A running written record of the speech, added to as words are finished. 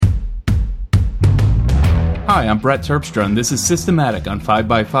Hi, I'm Brett Terpstra, and this is Systematic on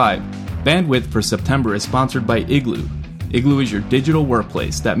 5x5. Bandwidth for September is sponsored by Igloo. Igloo is your digital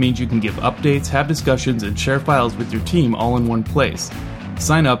workplace. That means you can give updates, have discussions, and share files with your team all in one place.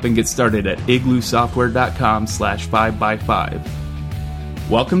 Sign up and get started at igloosoftware.com/5x5.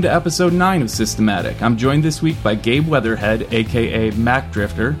 Welcome to episode 9 of Systematic. I'm joined this week by Gabe Weatherhead, aka Mac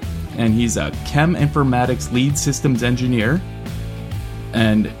Drifter, and he's a Chem Informatics lead systems engineer.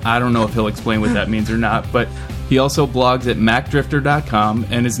 And I don't know if he'll explain what that means or not, but he also blogs at macdrifter.com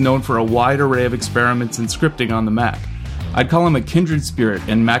and is known for a wide array of experiments in scripting on the Mac. I'd call him a kindred spirit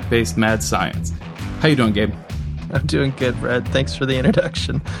in Mac-based mad science. How you doing, Gabe? I'm doing good, Brad. Thanks for the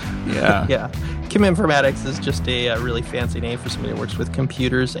introduction. Yeah. Yeah. Chem Informatics is just a really fancy name for somebody who works with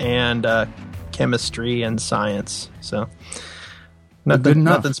computers and chemistry and science. So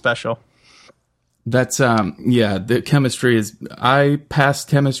nothing special. That's, the chemistry is... I passed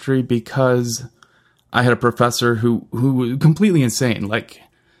chemistry because I had a professor who was completely insane. Like,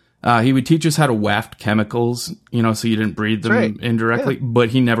 he would teach us how to waft chemicals, so you didn't breathe them indirectly, but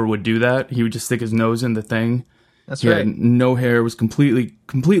he never would do that. He would just stick his nose in the thing. That's he right. had no hair, was completely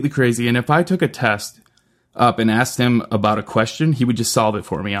crazy. And if I took a test up and asked him about a question, he would just solve it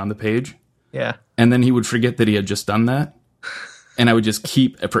for me on the page. Yeah. And then he would forget that he had just done that. And I would just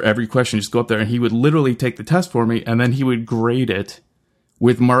keep, for every question, just go up there, and he would literally take the test for me, and then he would grade it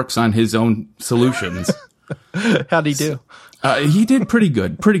with marks on his own solutions. How'd he do? He did pretty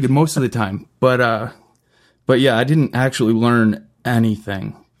good most of the time. But yeah, I didn't actually learn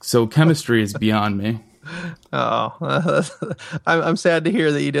anything. So chemistry is beyond me. Oh, I'm sad to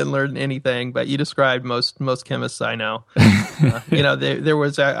hear that you didn't learn anything, but you described most chemists I know. There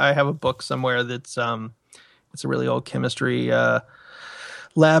was, I have a book somewhere that's, it's a really old chemistry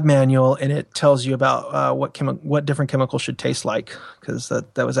lab manual, and it tells you about what different chemicals should taste like, because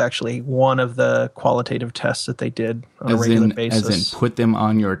that was actually one of the qualitative tests that they did on a regular basis. As in put them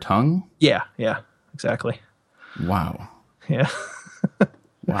on your tongue? Yeah, exactly. Wow. Yeah.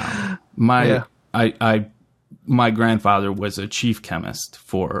 Wow. My grandfather was a chief chemist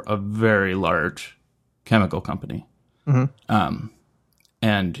for a very large chemical company. Mm-hmm.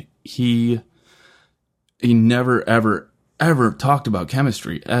 And he never, ever talked about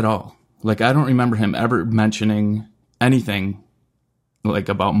chemistry at all. Like, I don't remember him ever mentioning anything like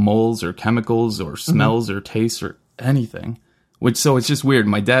about moles or chemicals or smells or tastes or anything. So it's just weird.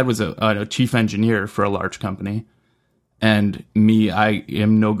 My dad was a chief engineer for a large company, and me, I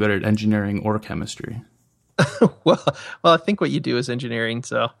am no good at engineering or chemistry. Well, I think what you do is engineering,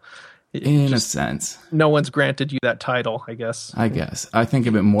 so... In a sense. No one's granted you that title, I guess. I think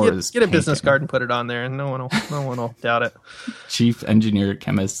of it more as get a business card and put it on there, and no one will doubt it. Chief engineer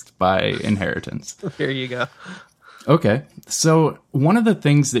chemist by inheritance. There you go. Okay, so one of the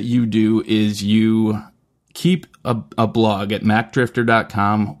things that you do is you keep a blog at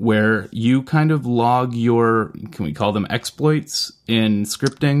macdrifter.com where you kind of log your, can we call them exploits in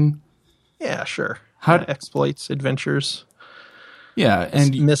scripting? Yeah, sure. Exploits, adventures. Yeah,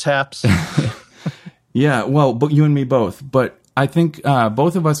 and mishaps. Yeah, well, but you and me both. But I think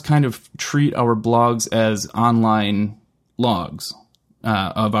both of us kind of treat our blogs as online logs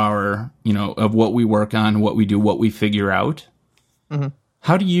of our, of what we work on, what we do, what we figure out. Mm-hmm.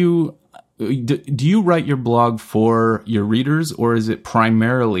 How do you write your blog for your readers, or is it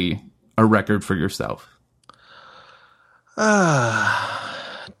primarily a record for yourself?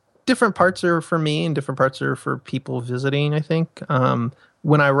 Different parts are for me and different parts are for people visiting, I think.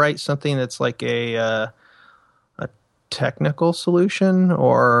 When I write something that's like a technical solution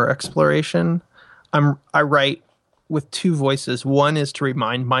or exploration, I write with two voices. One is to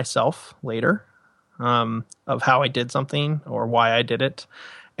remind myself later of how I did something or why I did it.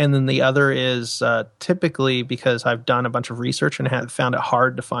 And then the other is typically because I've done a bunch of research and have found it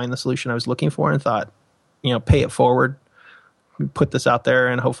hard to find the solution I was looking for and thought, pay it forward. Put this out there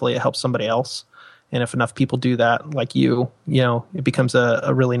and hopefully it helps somebody else. And if enough people do that, like it becomes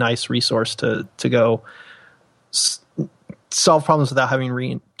a really nice resource to go solve problems without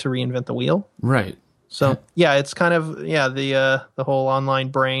having to reinvent the wheel. Right. So yeah, it's kind of the whole online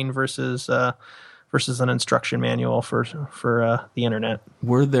brain versus an instruction manual for the internet.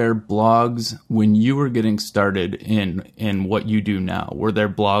 Were there blogs when you were getting started in what you do now? Were there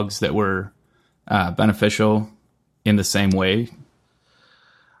blogs that were beneficial in the same way?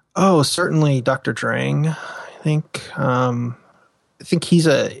 Oh, certainly Dr. Drang. I think he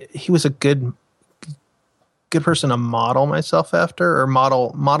was a good person to model myself after, or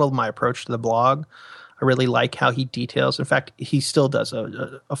modeled my approach to the blog. I really like how he details. In fact, he still does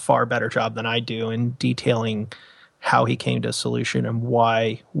a far better job than I do in detailing how he came to a solution and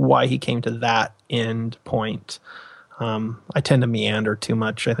why he came to that end point. I tend to meander too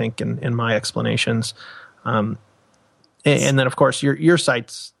much, I think, in my explanations. And then, of course, your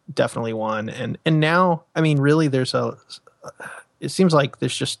site's definitely one. And now, I mean, really, it seems like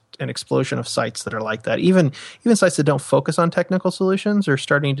there's just an explosion of sites that are like that. Even sites that don't focus on technical solutions are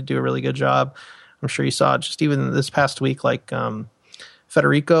starting to do a really good job. I'm sure you saw just even this past week, like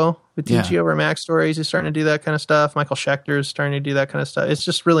Federico Viticci over at Mac Stories is starting to do that kind of stuff. Michael Schechter is starting to do that kind of stuff. It's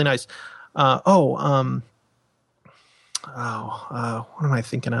just really nice. What am I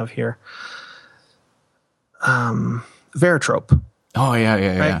thinking of here? Veratrope. Oh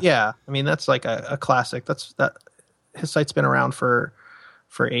yeah. Right? Yeah. I mean, that's like a classic. His site's been around for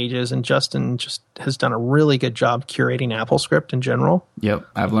ages, and Justin just has done a really good job curating AppleScript in general. Yep,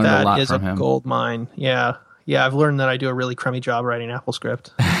 I've learned a lot from him. That is a gold mine. Yeah, I've learned that I do a really crummy job writing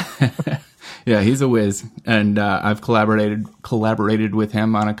AppleScript. Yeah, he's a whiz, and I've collaborated with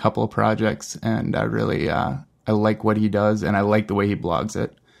him on a couple of projects, and I really I like what he does, and I like the way he blogs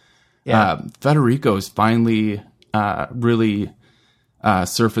it. Yeah, Federico's finally really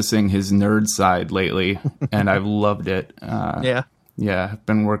surfacing his nerd side lately, and I've loved it. Yeah, I've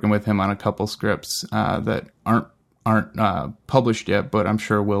been working with him on a couple scripts that aren't published yet, but I'm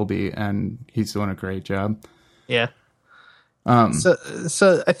sure will be, and he's doing a great job. Yeah.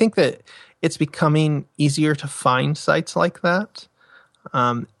 So I think that it's becoming easier to find sites like that,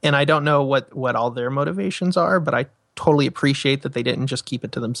 and I don't know what all their motivations are, but I totally appreciate that they didn't just keep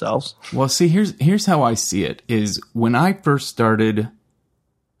it to themselves. Well, see, here's how I see it: is when I first started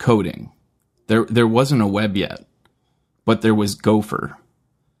coding, there wasn't a web yet. But there was Gopher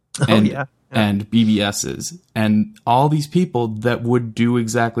and BBSs and all these people that would do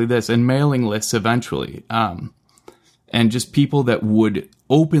exactly this, and mailing lists eventually. And just people that would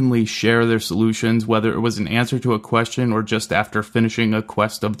openly share their solutions, whether it was an answer to a question or just after finishing a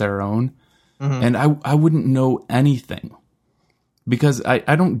quest of their own. Mm-hmm. And I wouldn't know anything because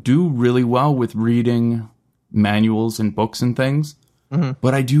I don't do really well with reading manuals and books and things. Mm-hmm.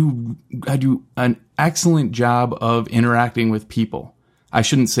 But I do an excellent job of interacting with people. I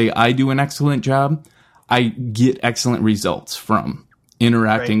shouldn't say I do an excellent job. I get excellent results from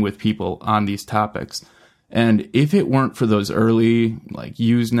interacting with people on these topics. And if it weren't for those early like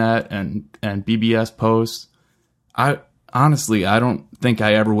Usenet and BBS posts, I don't think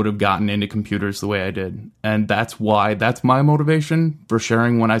I ever would have gotten into computers the way I did. And that's my motivation for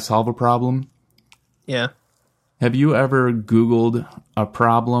sharing when I solve a problem. Yeah. Have you ever Googled a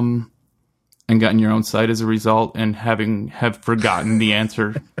problem and gotten your own site as a result and have forgotten the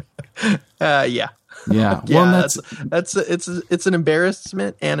answer? Yeah. Yeah. Well, it's an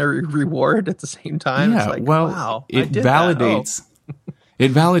embarrassment and a reward at the same time. Yeah. It's like, well, wow, it validates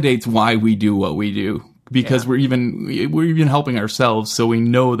it validates why we do what we do because we're even helping ourselves, so we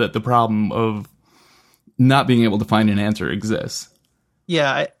know that the problem of not being able to find an answer exists.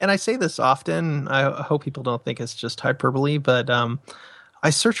 Yeah, and I say this often. I hope people don't think it's just hyperbole, but I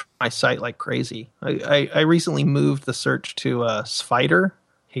search my site like crazy. I recently moved the search to Spider.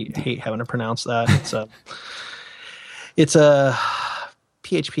 Hate having to pronounce that. It's a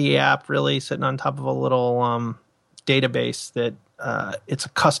PHP app, really, sitting on top of a little database that it's a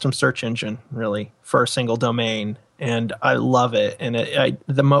custom search engine, really, for a single domain. And I love it. And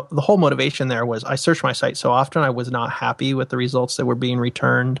the whole motivation there was I searched my site so often I was not happy with the results that were being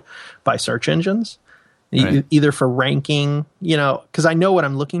returned by search engines, right. Either for ranking, because I know what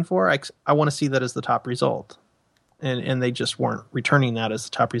I'm looking for. I want to see that as the top result. And they just weren't returning that as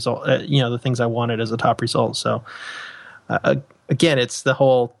the top result, the things I wanted as the top result. So, again, it's the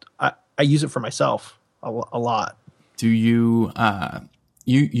whole I use it for myself a lot. Do you...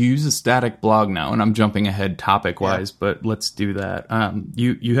 You use a static blog now, and I'm jumping ahead topic-wise, but let's do that.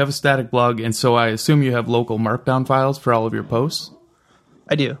 You have a static blog, and so I assume you have local markdown files for all of your posts?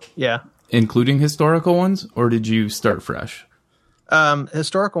 I do, yeah. Including historical ones, or did you start fresh?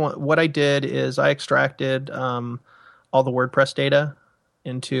 Historical, what I did is I extracted all the WordPress data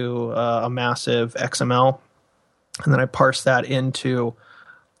into a massive XML, and then I parsed that into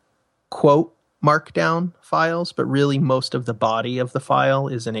quote markdown files, but really most of the body of the file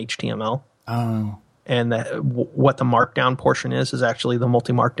is in HTML. Oh. And what the markdown portion is actually the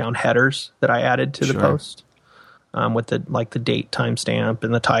multi-markdown headers that I added to the post, with the date timestamp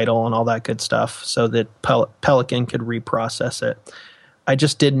and the title and all that good stuff, so that Pelican could reprocess it. I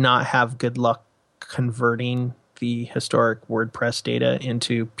just did not have good luck converting the historic WordPress data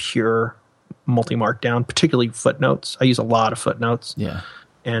into pure multi-markdown, particularly footnotes. I use a lot of footnotes. Yeah.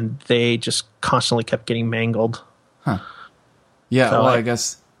 And they just constantly kept getting mangled. Huh. Yeah, so I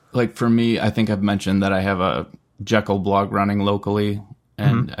guess, like, for me, I think I've mentioned that I have a Jekyll blog running locally,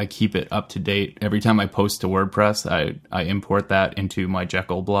 and I keep it up to date. Every time I post to WordPress, I import that into my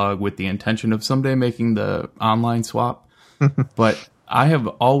Jekyll blog with the intention of someday making the online swap. But I have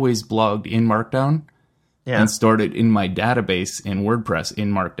always blogged in Markdown and stored it in my database in WordPress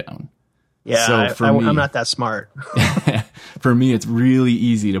in Markdown. Yeah, so I'm not that smart. For me, it's really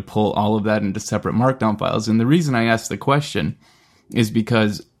easy to pull all of that into separate Markdown files. And the reason I asked the question is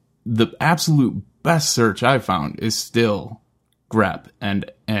because the absolute best search I found is still grep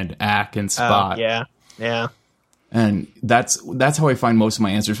and ACK and Spot. Yeah. And that's how I find most of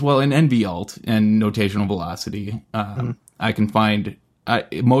my answers. Well, in NVAlt and Notational Velocity, I can find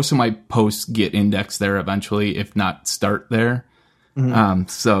most of my posts get indexed there eventually, if not start there.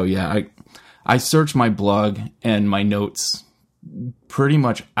 So yeah, I search my blog and my notes pretty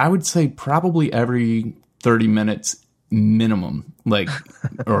much, I would say probably every 30 minutes minimum, like,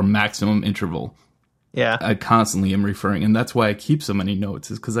 or maximum interval. Yeah. I constantly am referring, and that's why I keep so many notes,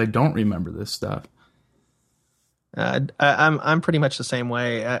 is because I don't remember this stuff. I'm pretty much the same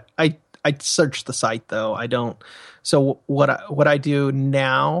way. I search the site though. I don't. So what I do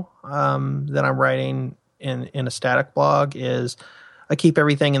now that I'm writing in a static blog is I keep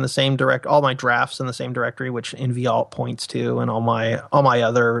everything in the same all my drafts in the same directory, which NVAlt points to, and all my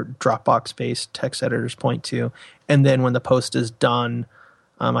other Dropbox based text editors point to. And then when the post is done,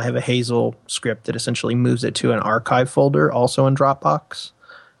 I have a Hazel script that essentially moves it to an archive folder, also in Dropbox.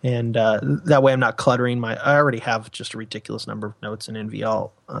 And that way I'm not cluttering I already have just a ridiculous number of notes in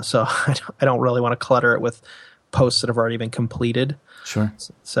NVAlt. So I don't really want to clutter it with posts that have already been completed. Sure.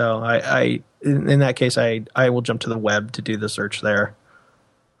 So I in that case, I will jump to the web to do the search there.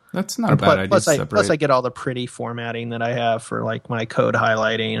 That's not a bad idea. Plus I get all the pretty formatting that I have for like my code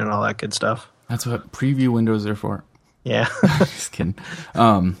highlighting and all that good stuff. That's what preview windows are for. Yeah. Just kidding.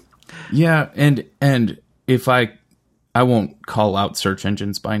 Yeah. And if I won't call out search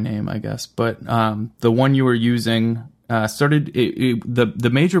engines by name, I guess, but the one you were using the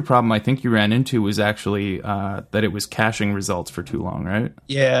major problem I think you ran into was actually that it was caching results for too long, right?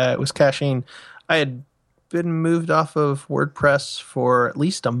 Yeah, it was caching. I had been moved off of WordPress for at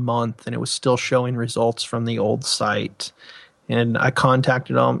least a month, and it was still showing results from the old site. And I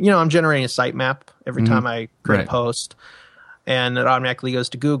contacted them. I'm generating a sitemap every time I create a post, and it automatically goes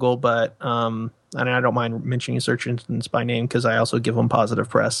to Google, but and I don't mind mentioning search engines by name because I also give them positive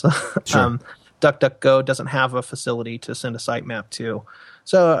press. Sure. DuckDuckGo doesn't have a facility to send a sitemap to.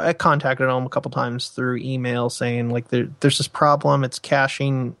 So I contacted them a couple times through email saying, like, there's this problem. It's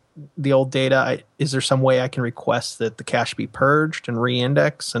caching the old data. Is there some way I can request that the cache be purged and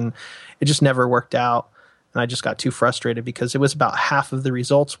re-index? And it just never worked out. And I just got too frustrated because it was about half of the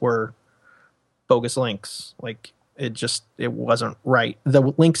results were bogus links. Like, it wasn't right.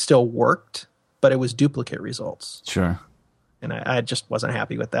 The link still worked, but it was duplicate results. Sure. And I just wasn't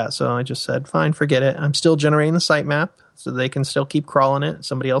happy with that. So I just said, fine, forget it. I'm still generating the sitemap so they can still keep crawling it.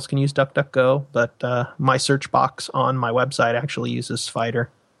 Somebody else can use DuckDuckGo, but my search box on my website actually uses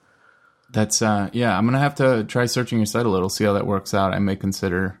Spider. That's, I'm going to have to try searching your site a little, see how that works out. I may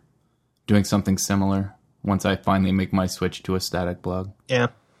consider doing something similar once I finally make my switch to a static blog. Yeah.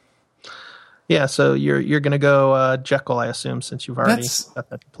 Yeah, so you're going to go Jekyll, I assume, since you've already got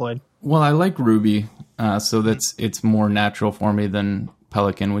that deployed. Well, I like Ruby, so it's more natural for me than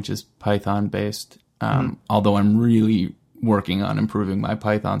Pelican, which is Python based. Although I'm really working on improving my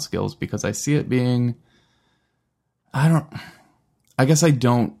Python skills because I see it being, I'm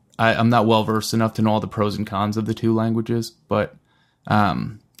not well versed enough to know all the pros and cons of the two languages, but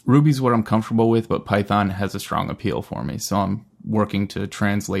Ruby's what I'm comfortable with, but Python has a strong appeal for me. So I'm working to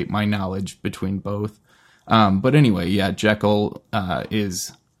translate my knowledge between both. But anyway, yeah, Jekyll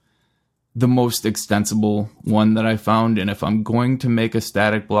is the most extensible one that I found. And if I'm going to make a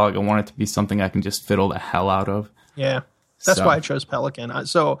static blog, I want it to be something I can just fiddle the hell out of. Yeah, that's why I chose Pelican.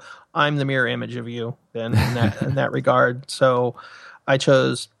 So I'm the mirror image of you then in that regard. So I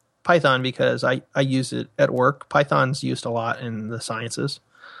chose Python because I use it at work. Python's used a lot in the sciences.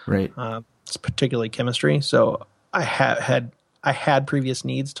 Right. It's particularly chemistry. So I had previous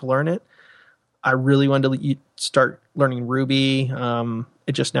needs to learn it. I really wanted to start learning Ruby.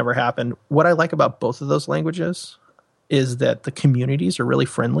 It just never happened. What I like about both of those languages is that the communities are really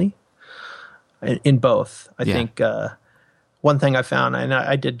friendly in both. I think one thing I found, and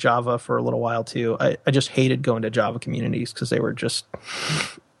I did Java for a little while too, I just hated going to Java communities because they were just,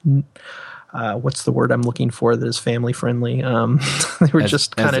 what's the word I'm looking for that is family friendly? They were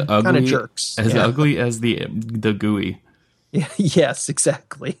just kind of jerks. As ugly as the GUI. Yeah, yes,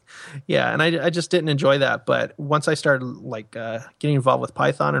 exactly. Yeah, and I just didn't enjoy that. But once I started like getting involved with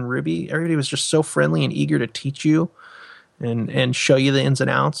Python and Ruby, everybody was just so friendly and eager to teach you and show you the ins and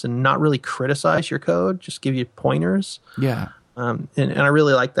outs and not really criticize your code, just give you pointers. Yeah. And I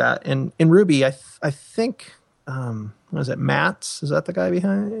really like that. And in Ruby, I think what is it, Mats? Is that the guy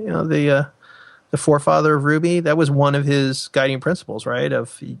behind the forefather of Ruby? That was one of his guiding principles, right?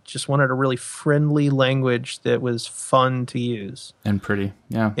 Of he just wanted a really friendly language that was fun to use and pretty.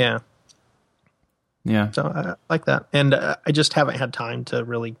 Yeah. Yeah. Yeah. So I like that, and I just haven't had time to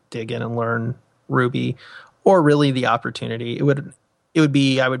really dig in and learn Ruby, or really the opportunity. It would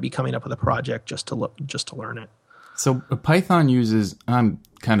be I would be coming up with a project just to learn it. So Python uses, I'm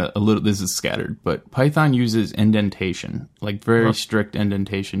kind of a little, this is scattered, but Python uses indentation, like very strict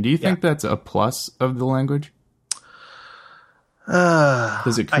indentation. Do you think that's a plus of the language?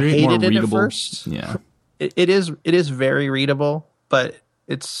 Does it create more readable? It at first. Yeah. It is very readable, but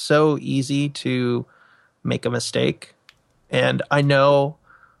it's so easy to make a mistake. And I know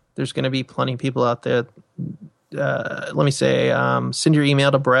there's going to be plenty of people out there. Let me say, send your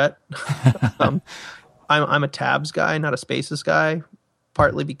email to Brett. I'm a tabs guy, not a spaces guy,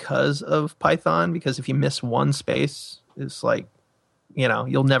 partly because of Python, because if you miss one space, it's like,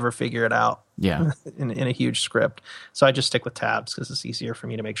 you'll never figure it out. Yeah. in a huge script. So I just stick with tabs because it's easier for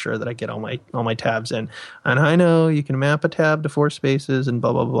me to make sure that I get all my tabs in. And I know you can map a tab to 4 spaces and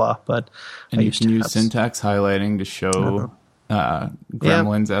blah, blah, blah, but and you can use syntax highlighting to show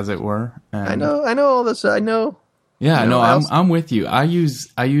gremlins, as it were. And I know all this. I know. Yeah, I'm with you. I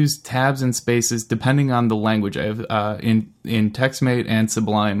use tabs and spaces depending on the language. I have in TextMate and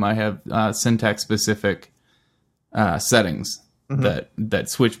Sublime, I have syntax specific settings that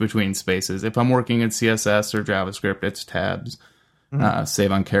switch between spaces. If I'm working in CSS or JavaScript, it's tabs,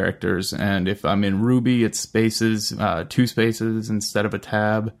 save on characters, and if I'm in Ruby, it's spaces, 2 spaces instead of a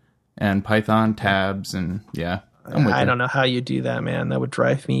tab, and Python tabs, and yeah. I don't know how you do that, man. That would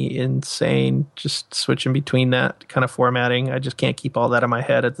drive me insane, just switching between that kind of formatting. I just can't keep all that in my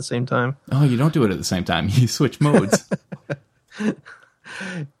head at the same time. Oh, you don't do it at the same time. You switch modes.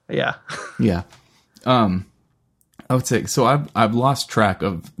 Yeah. Yeah. I would say, so I've lost track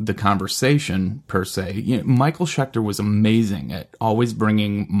of the conversation, per se. Michael Schechter was amazing at always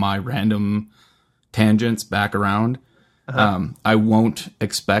bringing my random tangents back around. I won't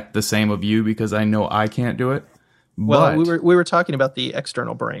expect the same of you because I know I can't do it. Well, we were talking about the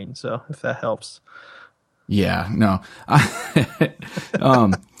external brain, so if that helps. Yeah, no.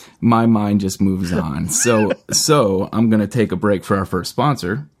 My mind just moves on. So I'm going to take a break for our first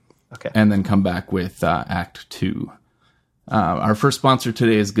sponsor. Okay. And then come back with Act 2. Our first sponsor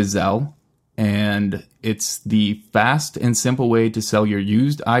today is Gazelle, and it's the fast and simple way to sell your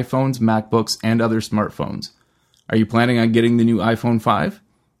used iPhones, MacBooks, and other smartphones. Are you planning on getting the new iPhone 5?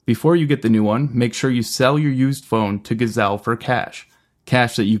 Before you get the new one, make sure you sell your used phone to Gazelle for cash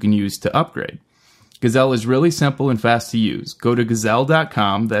that you can use to upgrade. Gazelle is really simple and fast to use. Go to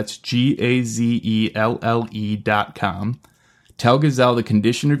Gazelle.com, that's Gazelle.com. Tell Gazelle the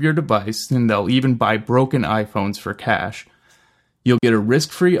condition of your device, and they'll even buy broken iPhones for cash. You'll get a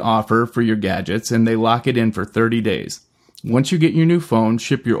risk-free offer for your gadgets, and they lock it in for 30 days. Once you get your new phone,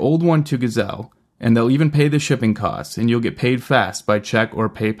 ship your old one to Gazelle, and they'll even pay the shipping costs, and you'll get paid fast by check or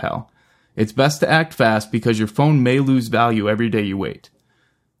PayPal. It's best to act fast because your phone may lose value every day you wait.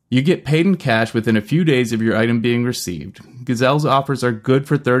 You get paid in cash within a few days of your item being received. Gazelle's offers are good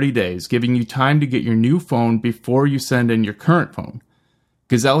for 30 days, giving you time to get your new phone before you send in your current phone.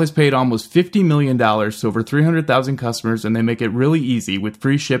 Gazelle has paid almost $50 million to over 300,000 customers, and they make it really easy with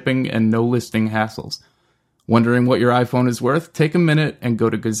free shipping and no listing hassles. Wondering what your iPhone is worth? Take a minute and go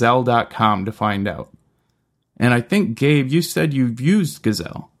to Gazelle.com to find out. And I think, Gabe, you said you've used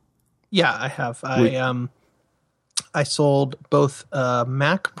Gazelle. Yeah, I have. I sold both a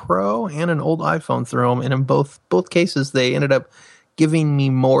Mac Pro and an old iPhone through them, and in both cases, they ended up giving me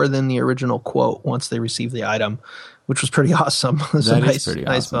more than the original quote once they received the item, which was pretty awesome. It was a nice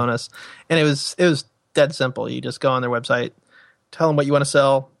bonus, and it was dead simple. You just go on their website, tell them what you want to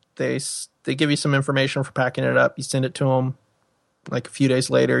sell. They give you some information for packing it up. You send it to them. Like a few days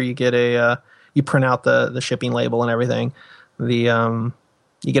later, you get you print out the shipping label and everything.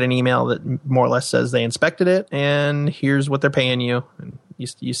 You get an email that more or less says they inspected it and here's what they're paying you. And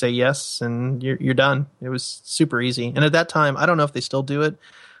you say yes and you're done. It was super easy. And at that time, I don't know if they still do it.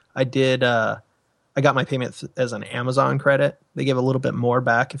 I did. I got my payment as an Amazon credit. They give a little bit more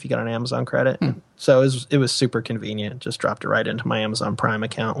back if you got an Amazon credit. So it was super convenient. Just dropped it right into my Amazon Prime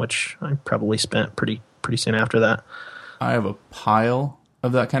account, which I probably spent pretty soon after that. I have a pile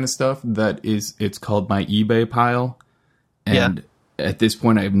of that kind of stuff it's called my eBay pile. And at this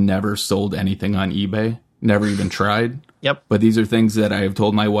point, I've never sold anything on eBay, never even tried. Yep. But these are things that I have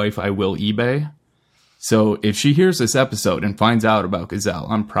told my wife I will eBay. So if she hears this episode and finds out about Gazelle,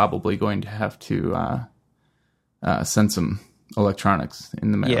 I'm probably going to have to send some electronics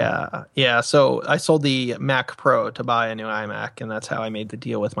in the mail. Yeah. So I sold the Mac Pro to buy a new iMac, and that's how I made the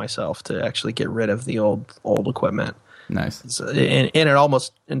deal with myself to actually get rid of the old equipment. Nice. So, and it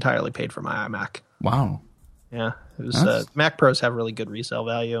almost entirely paid for my iMac. Wow. Yeah, it was. Mac Pros have really good resale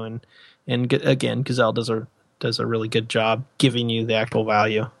value, and again, Gazelle does a really good job giving you the actual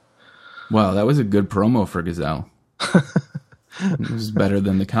value. Wow, that was a good promo for Gazelle. It was better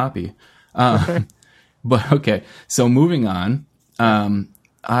than the copy. But okay, so moving on,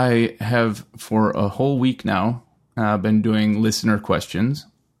 I have for a whole week now been doing listener questions,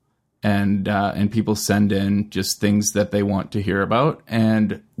 and people send in just things that they want to hear about.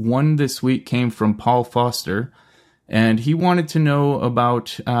 And one this week came from Paul Foster, and he wanted to know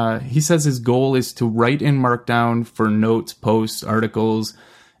about. He says his goal is to write in Markdown for notes, posts, articles,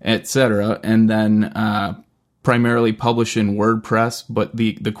 etc., and then primarily publish in WordPress. But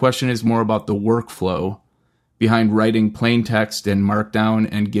the question is more about the workflow behind writing plain text in Markdown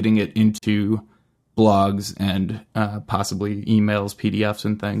and getting it into blogs and possibly emails, PDFs,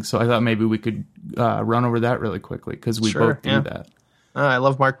 and things. So I thought maybe we could run over that really quickly because we both do that. I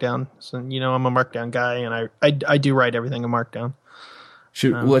love Markdown. So I'm a Markdown guy, and I do write everything in Markdown.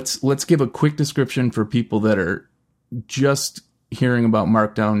 Let's give a quick description for people that are just hearing about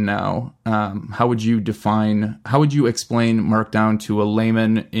Markdown now. How would you explain Markdown to a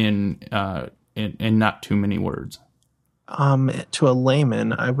layman in not too many words? To a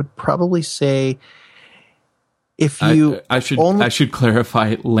layman, I would probably say if you I should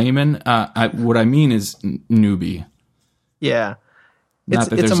clarify layman. What I mean is newbie. Yeah.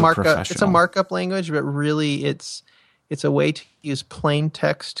 It's a markup language, but really it's a way to use plain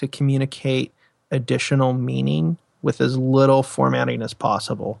text to communicate additional meaning with as little formatting as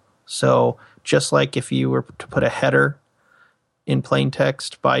possible. So just like if you were to put a header in plain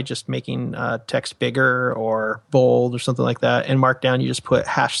text by just making text bigger or bold or something like that, in Markdown you just put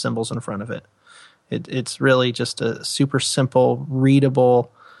hash symbols in front of it. It's really just a super simple,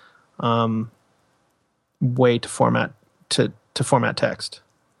 readable way to format text.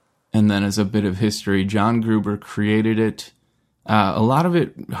 And then as a bit of history, John Gruber created it. A lot of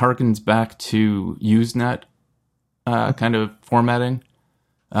it harkens back to Usenet kind of formatting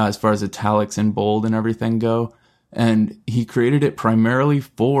as far as italics and bold and everything go. And he created it primarily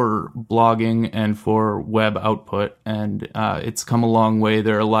for blogging and for web output. And it's come a long way.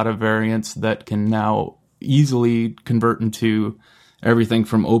 There are a lot of variants that can now easily convert into everything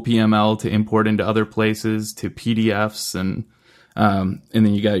from OPML to import into other places to PDFs. And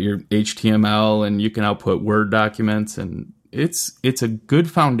then you got your HTML, and you can output Word documents. And it's a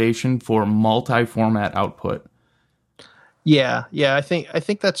good foundation for multi-format output. Yeah, I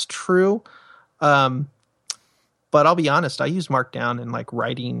think that's true. But I'll be honest, I use Markdown in like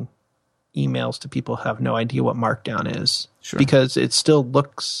writing emails to people who have no idea what Markdown is. Sure. Because it still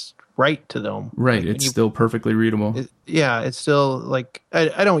looks right to them. Right, it's still perfectly readable. It's still like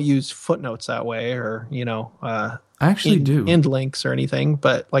I don't use footnotes that way, or I actually do end links or anything,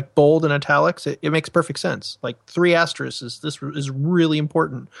 but like bold and italics, it makes perfect sense. Like 3 asterisks is really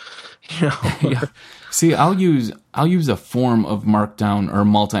important. Yeah. See, I'll use a form of Markdown or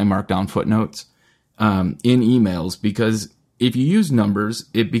multi-Markdown footnotes in emails, because if you use numbers,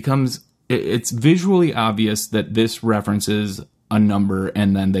 it's visually obvious that this references a number,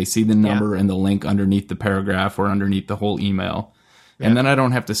 and then they see the number and the link underneath the paragraph or underneath the whole email. Yeah. And then I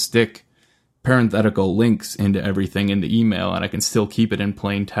don't have to stick parenthetical links into everything in the email, and I can still keep it in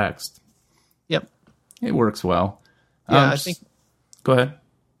plain text. Yep. It works well. Yeah, I think... Go ahead.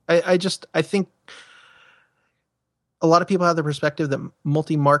 I think a lot of people have the perspective that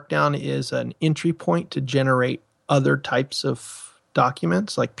multi-Markdown is an entry point to generate other types of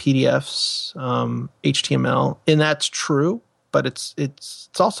documents like PDFs, HTML, and that's true. But it's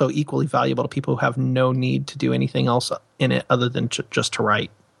also equally valuable to people who have no need to do anything else in it other than just to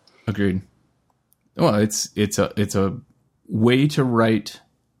write. Agreed. Well, it's a way to write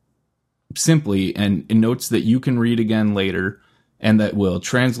simply and in notes that you can read again later, and that will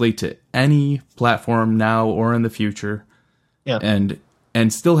translate to any platform now or in the future. Yeah.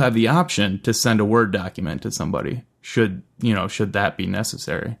 And still have the option to send a Word document to somebody should that be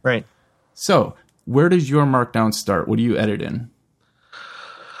necessary. Right. So, where does your Markdown start? What do you edit in?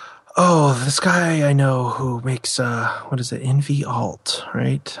 Oh, this guy I know who makes NVAlt,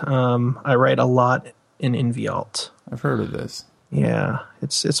 right? I write a lot in NVAlt. I've heard of this. Yeah,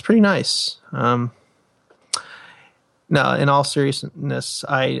 it's pretty nice. No, in all seriousness,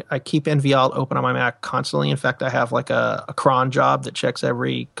 I keep NVAlt open on my Mac constantly. In fact, I have like a cron job that checks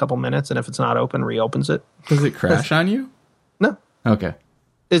every couple minutes, and if it's not open, reopens it. Does it crash on you? No. Okay.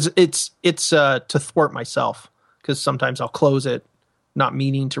 It's to thwart myself, because sometimes I'll close it, not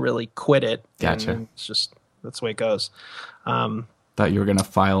meaning to really quit it. Gotcha. And it's just, that's the way it goes. Thought you were going to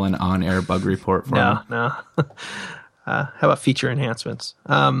file an on-air bug report for me. No. How about feature enhancements?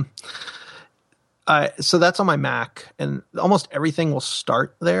 So that's on my Mac, and almost everything will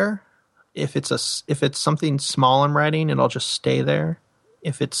start there. If it's something small I'm writing, it'll just stay there.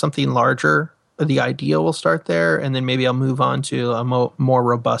 If it's something larger, the idea will start there, and then maybe I'll move on to a more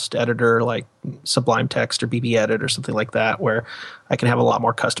robust editor like Sublime Text or BB Edit or something like that, where I can have a lot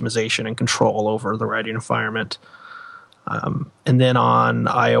more customization and control over the writing environment. And then on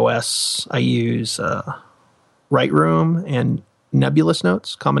iOS, I use Lightroom and Nebulous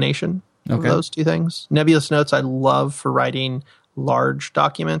Notes, combination of those two things. Nebulous Notes I love for writing large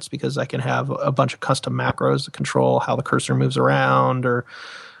documents, because I can have a bunch of custom macros to control how the cursor moves around or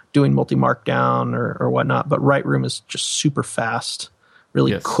doing multi-markdown or whatnot. But Lightroom is just super fast,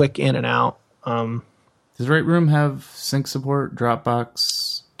 really quick in and out. Does Lightroom have sync support,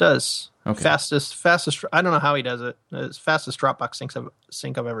 Dropbox? Does. Okay. Fastest. I don't know how he does it. It's fastest Dropbox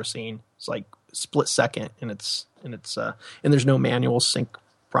sync I've ever seen. It's like split second, and there's no manual sync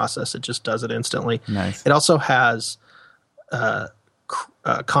process. It just does it instantly. Nice. It also has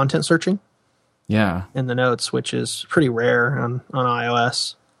content searching. Yeah. In the notes, which is pretty rare on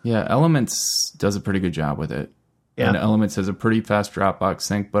iOS. Yeah, Elements does a pretty good job with it. Yeah. And Elements has a pretty fast Dropbox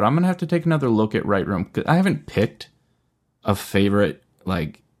sync, but I'm going to have to take another look at Lightroom, because I haven't picked a favorite,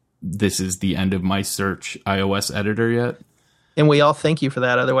 like, this is the end of my search iOS editor yet. And we all thank you for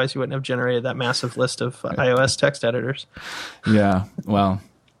that. Otherwise, you wouldn't have generated that massive list of iOS text editors. Yeah, well,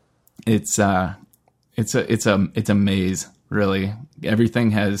 it's a maze, really.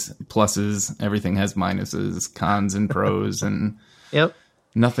 Everything has pluses, everything has minuses, cons and pros, and yep.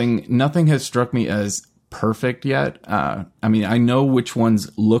 Nothing has struck me as perfect yet. I mean, I know which ones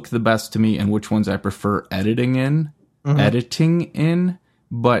look the best to me and which ones I prefer editing in,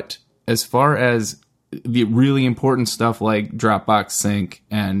 but as far as the really important stuff like Dropbox sync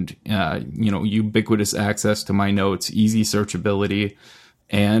and ubiquitous access to my notes, easy searchability,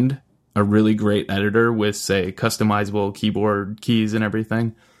 and a really great editor with, say, customizable keyboard keys and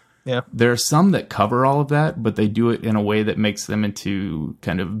everything. Yeah. There are some that cover all of that, but they do it in a way that makes them into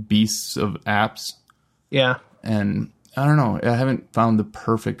kind of beasts of apps. Yeah. And I don't know. I haven't found the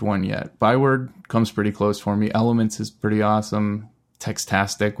perfect one yet. Byword comes pretty close for me. Elements is pretty awesome.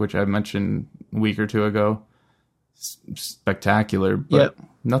 Textastic, which I mentioned a week or two ago, spectacular, but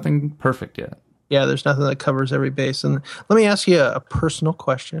nothing perfect yet. Yeah, there's nothing that covers every base. And let me ask you a personal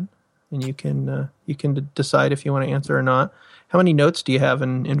question, and you can decide if you want to answer or not. How many notes do you have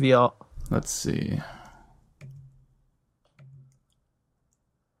in NVAlt? Let's see.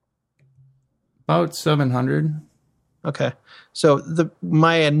 About 700. Okay. So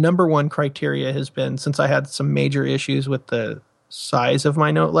my number one criteria has been, since I had some major issues with the size of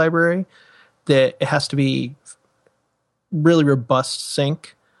my note library, that it has to be really robust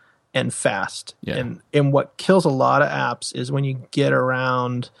sync and fast. Yeah. And what kills a lot of apps is when you get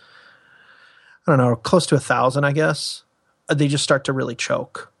around, I don't know, close to 1,000, I guess, they just start to really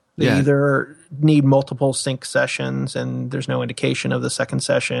choke. They either need multiple sync sessions and there's no indication of the second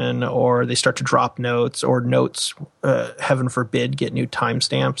session, or they start to drop notes, or notes, heaven forbid, get new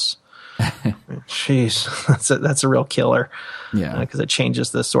timestamps. Jeez, that's a real killer. Yeah. Because it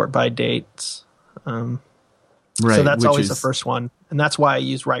changes the sort by dates. Right. So that's always the first one. And that's why I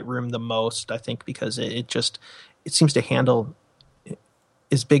use Lightroom the most, I think, because it seems to handle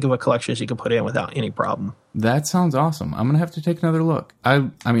as big of a collection as you can put in without any problem. That sounds awesome. I'm going to have to take another look. I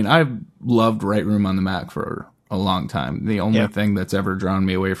mean, I've loved Lightroom on the Mac for a long time. The only thing that's ever drawn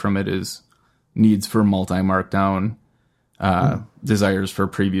me away from it is needs for multi-markdown, desires for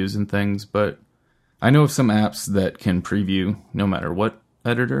previews and things. But I know of some apps that can preview no matter what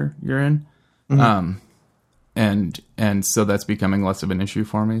editor you're in. And so that's becoming less of an issue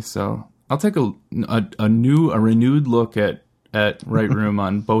for me. So I'll take a renewed look at Lightroom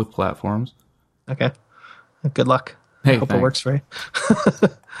on both platforms. Okay. Good luck. Hey, I hope it works for you.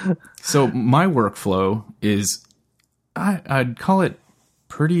 So my workflow is, I'd call it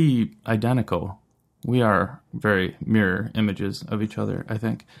pretty identical. We are very mirror images of each other, I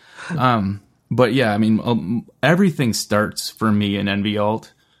think. But yeah, I mean, everything starts for me in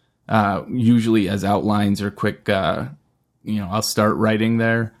NVAlt, usually as outlines or quick, I'll start writing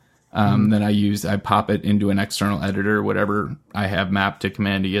there. Then I pop it into an external editor, whatever I have mapped to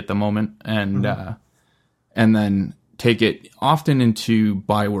Command E at the moment. And then take it often into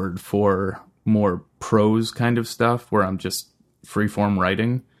Byword for more prose kind of stuff where I'm just freeform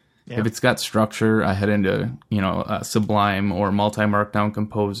writing. Yeah. If it's got structure, I head into, Sublime or Multi-Markdown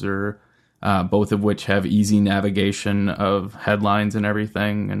Composer, both of which have easy navigation of headlines and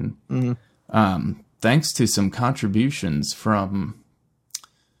everything. And thanks to some contributions from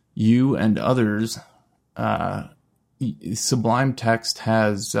you and others, Sublime Text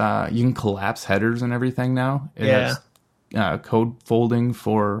has, you can collapse headers and everything now. It has code folding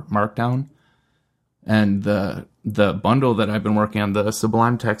for Markdown. And the bundle that I've been working on, the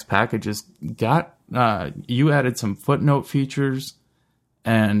Sublime Text package, has got, you added some footnote features,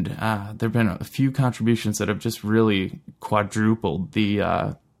 and there have been a few contributions that have just really quadrupled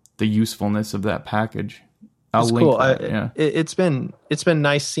the usefulness of that package. I'll link cool. that. It's been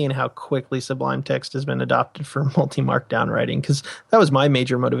nice seeing how quickly Sublime Text has been adopted for multi-markdown writing, because that was my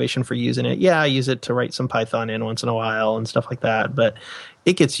major motivation for using it. Yeah, I use it to write some Python in once in a while and stuff like that, but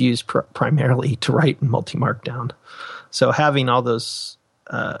it gets used primarily to write multi-markdown. So having all those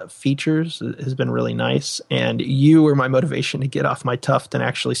features has been really nice, and you were my motivation to get off my tuft and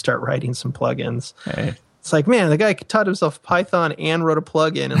actually start writing some plugins. Hey. It's like, man, the guy taught himself Python and wrote a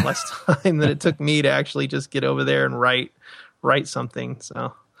plugin in less time than it took me to actually just get over there and write something.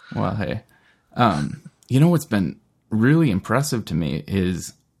 So, well, hey, what's been really impressive to me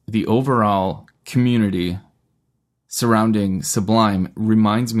is the overall community surrounding Sublime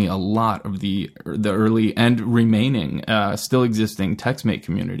reminds me a lot of the early and remaining, still existing TextMate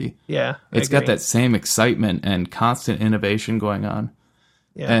community. Yeah, it's got that same excitement and constant innovation going on.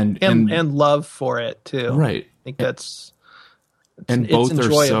 Yeah, and love for it too. Right. I think both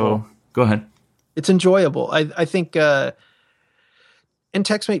are so. Go ahead. It's enjoyable. I think, and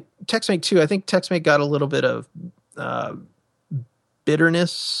TextMate too. I think TextMate got a little bit of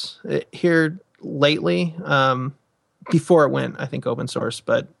bitterness here lately. Before it went, I think, open source,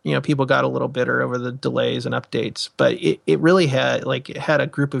 but people got a little bitter over the delays and updates. But it really had a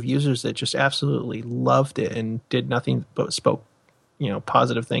group of users that just absolutely loved it and did nothing but spoke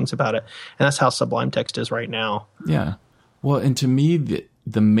positive things about it. And that's how Sublime Text is right now. Yeah. Well, and to me,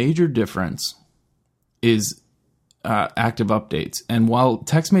 the major difference is active updates. And while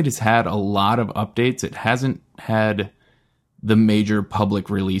TextMate has had a lot of updates, it hasn't had the major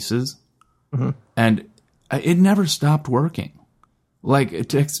public releases. Mm-hmm. And it never stopped working. Like,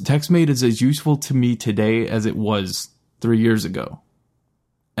 TextMate is as useful to me today as it was 3 years ago.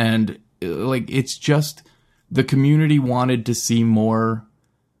 And it's just... the community wanted to see more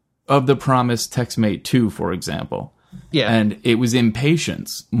of the promised TextMate 2, for example. Yeah. And it was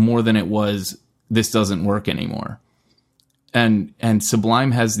impatience more than it was, this doesn't work anymore. And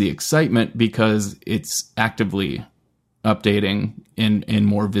Sublime has the excitement because it's actively updating in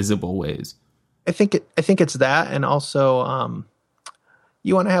more visible ways. I think it's that, and also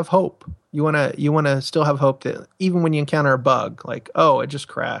you want to have hope. You want to still have hope that even when you encounter a bug, like, oh, it just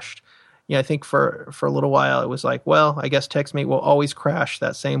crashed. Yeah, I think for a little while it was like, well, I guess TextMate will always crash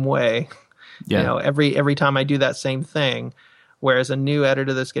that same way. Yeah. Every time I do that same thing. Whereas a new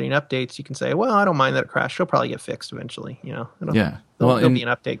editor that's getting updates, you can say, well, I don't mind that it crashed. It'll probably get fixed eventually. There'll be an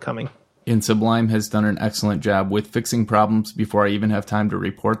update coming. And Sublime has done an excellent job with fixing problems before I even have time to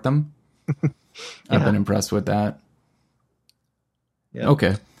report them. I've been impressed with that. Yeah.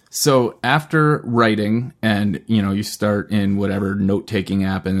 Okay. So after writing and, you start in whatever note-taking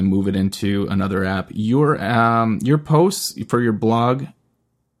app and then move it into another app, your posts for your blog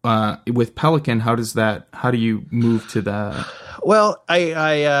with Pelican, how do you move to that? Well,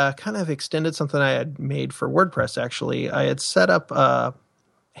 I kind of extended something I had made for WordPress, actually. I had set up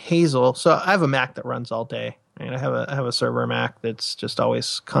Hazel. So I have a Mac that runs all day. And I have a server Mac that's just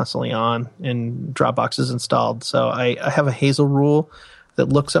always constantly on, and Dropbox is installed. So I have a Hazel rule that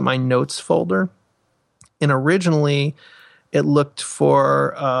looks at my notes folder. And originally it looked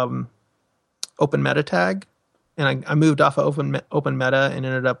for Open Meta tag. And I moved off of Open Meta and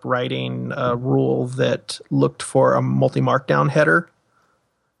ended up writing a rule that looked for a multi-markdown header.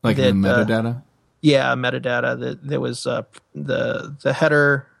 Like the metadata? Yeah, metadata. That was the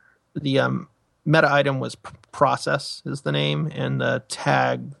header, the meta item was process is the name, and the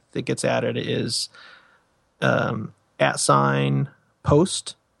tag that gets added is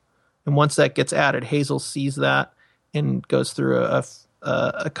 @post. And once that gets added, Hazel sees that and goes through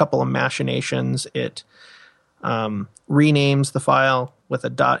a couple of machinations. It renames the file with a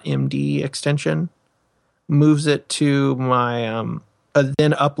 .md extension, moves it to my,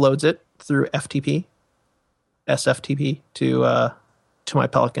 then uploads it through SFTP to my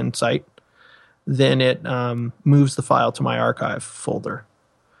Pelican site. Then it moves the file to my archive folder.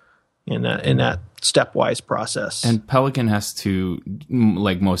 in that stepwise process. And Pelican has to,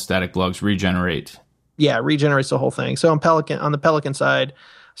 like most static logs, regenerate. Yeah, regenerates the whole thing. So on the Pelican side,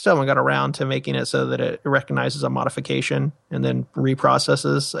 still haven't got around to making it so that it recognizes a modification and then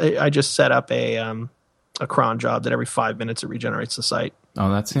reprocesses. I just set up a cron job that every 5 minutes it regenerates the site.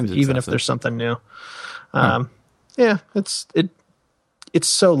 Oh, that seems excessive. Even if there's something new. Yeah, it's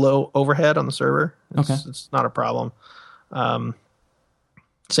so low overhead on the server. It's not a problem.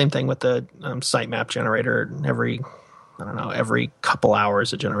 Same thing with the sitemap generator. Every couple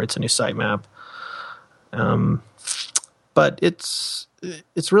hours it generates a new sitemap. But it's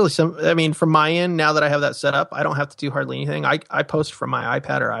really simple. I mean, from my end, now that I have that set up, I don't have to do hardly anything. I post from my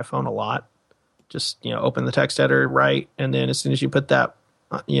iPad or iPhone a lot. Just, open the text editor, write, and then as soon as you put that,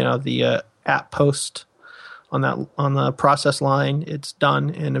 the app post on the process line, it's done,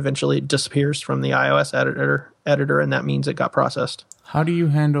 and eventually it disappears from the iOS editor, and that means it got processed. How do you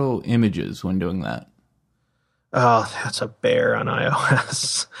handle images when doing that? Oh, that's a bear on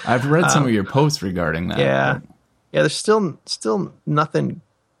iOS. I've read some of your posts regarding that. Yeah. Yeah, there's still nothing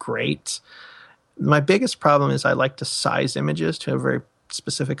great. My biggest problem is I like to size images to a very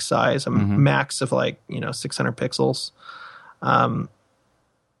specific size, a max of 600 pixels.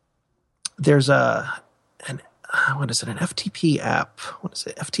 There's an FTP app. What is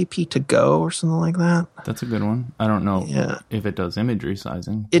it? FTP to go or something like that. That's a good one. I don't know if it does image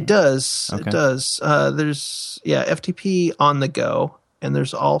resizing. It does. Okay. It does. There's FTP on the go, and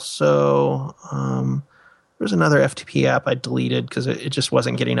there's also there's another FTP app I deleted because it just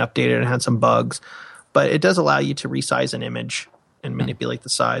wasn't getting updated and had some bugs. But it does allow you to resize an image and manipulate the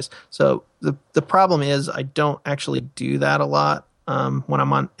size. So the problem is I don't actually do that a lot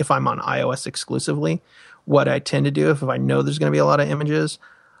if I'm on iOS exclusively. What I tend to do if I know there's going to be a lot of images,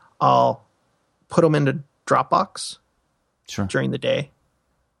 I'll put them into Dropbox during the day.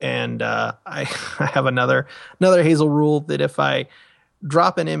 And I have another Hazel rule that if I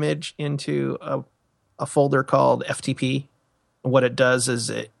drop an image into a folder called FTP, what it does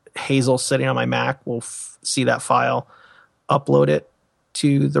is Hazel sitting on my Mac will see that file, upload it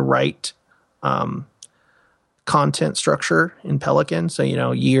to the right content structure in Pelican. So,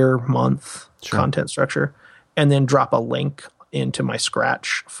 year, month content structure, and then drop a link into my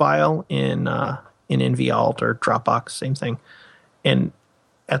Scratch file in NVAlt or Dropbox, same thing. And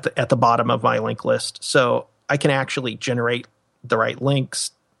at the bottom of my link list. So I can actually generate the right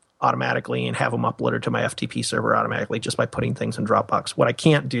links automatically and have them uploaded to my FTP server automatically just by putting things in Dropbox. What I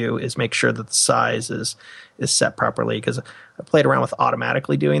can't do is make sure that the size is set properly, because I played around with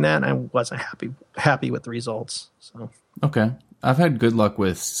automatically doing that and I wasn't happy with the results. So okay, I've had good luck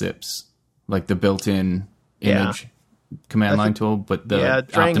with SIPs, like the built-in image command line tool, but the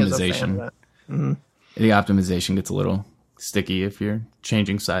optimization, the optimization gets a little sticky if you're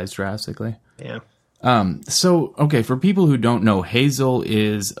changing size drastically. Yeah. Okay, for people who don't know, Hazel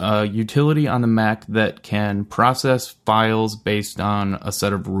is a utility on the Mac that can process files based on a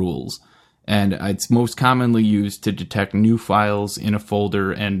set of rules. And it's most commonly used to detect new files in a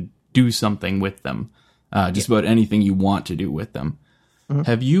folder and do something with them. Just about anything you want to do with them. Mm-hmm.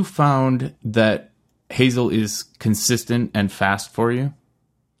 Have you found that Hazel is consistent and fast for you?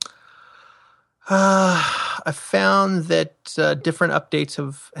 I found that different updates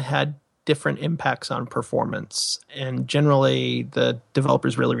have had different impacts on performance, and generally the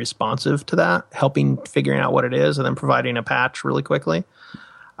developer's really responsive to that, figuring out what it is and then providing a patch really quickly.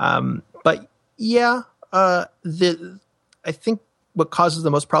 But I think what causes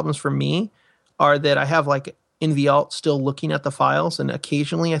the most problems for me are that I have NVAlt still looking at the files, and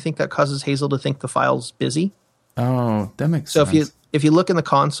occasionally I think that causes Hazel to think the file's busy. Oh, that makes sense. So if you look in the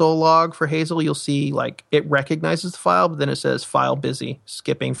console log for Hazel, you'll see it recognizes the file, but then it says file busy,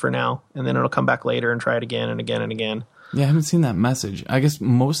 skipping for now, and then it'll come back later and try it again and again and again. Yeah, I haven't seen that message. I guess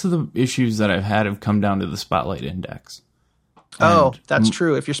most of the issues that I've had have come down to the Spotlight index. Oh, that's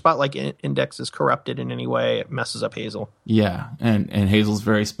true. If your Spotlight index is corrupted in any way, it messes up Hazel. Yeah, and Hazel's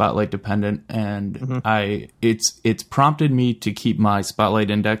very Spotlight dependent, and it's prompted me to keep my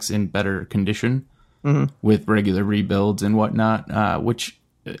Spotlight index in better condition with regular rebuilds and whatnot, which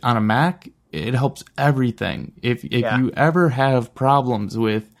on a Mac, it helps everything. If you ever have problems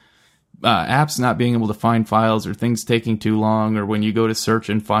with apps not being able to find files or things taking too long, or when you go to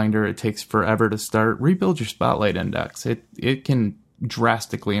search in Finder, it takes forever to start, rebuild your Spotlight index. It can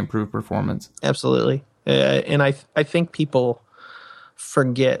drastically improve performance. Absolutely. And I think people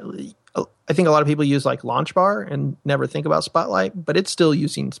forget. I think a lot of people use LaunchBar and never think about Spotlight, but it's still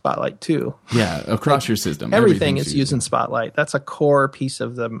using Spotlight too. Yeah, across your system. Everything is using Spotlight. That's a core piece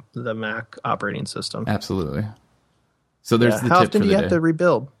of the Mac operating system. Absolutely. So there's the tip for the day. How often do you have to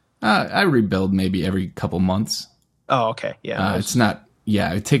rebuild? I rebuild maybe every couple months. Oh, okay. Yeah. It's not,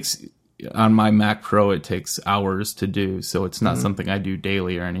 it takes, on my Mac Pro, it takes hours to do. So it's not something I do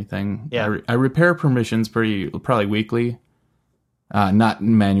daily or anything. Yeah. I repair permissions probably weekly. Not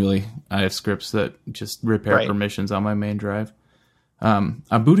manually. I have scripts that just repair permissions on my main drive. I'm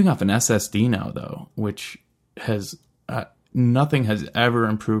booting off an SSD now, though, which has nothing has ever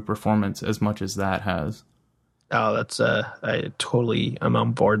improved performance as much as that has. Oh, that's I totally am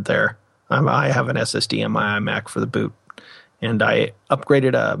on board there. I have an SSD on my iMac for the boot, and I upgraded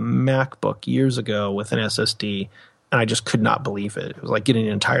a MacBook years ago with an SSD, and I just could not believe it. It was like getting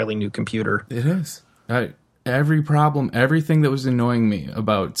an entirely new computer. It is. Every problem, everything that was annoying me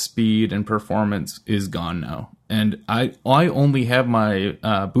about speed and performance is gone now. And I only have my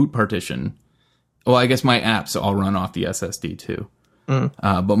boot partition. Well, I guess my apps all run off the SSD too.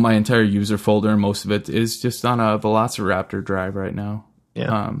 But my entire user folder, and most of it is just on a Velociraptor drive right now.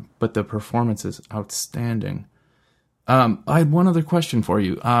 Yeah. But the performance is outstanding. I had one other question for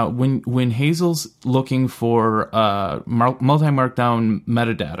you. When Hazel's looking for multi-markdown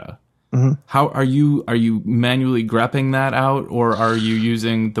metadata, how are you manually grepping that out, or are you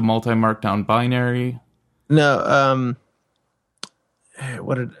using the multi-markdown binary? No.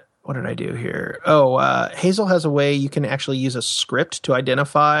 What did I do here? Oh, Hazel has a way you can actually use a script to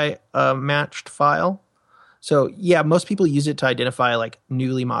identify a matched file. So yeah, most people use it to identify like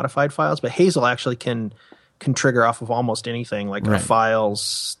newly modified files, but Hazel actually can trigger off of almost anything, like a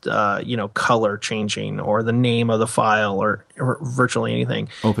file's color changing or the name of the file or virtually anything.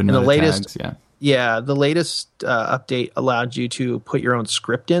 Open and the latest tags, the latest update allowed you to put your own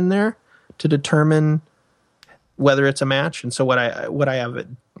script in there to determine whether it's a match. And so what I have,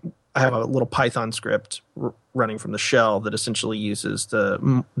 I have a little Python script running from the shell that essentially uses the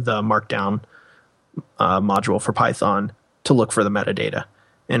Markdown module for Python to look for the metadata.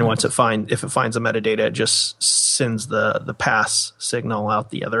 And once if it finds the metadata, it just sends the pass signal out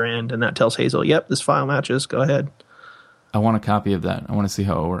the other end, and that tells Hazel, "Yep, this file matches. Go ahead." I want a copy of that. I want to see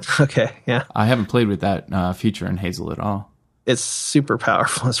how it works. Okay, yeah. I haven't played with that feature in Hazel at all. It's super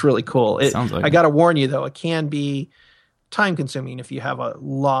powerful. It's really cool. Sounds like I got to warn you though, it can be time consuming if you have a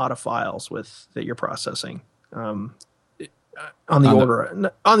lot of files that you're processing. On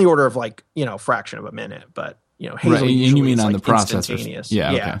the order of like fraction of a minute, but. Hazel you mean on the processor?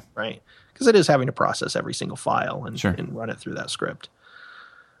 Yeah, okay. Right. Because it is having to process every single file and run it through that script.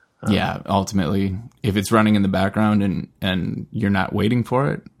 Ultimately, if it's running in the background and you're not waiting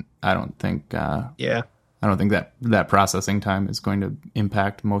for it, I don't think. I don't think that processing time is going to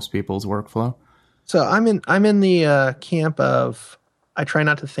impact most people's workflow. So I'm in the camp of I try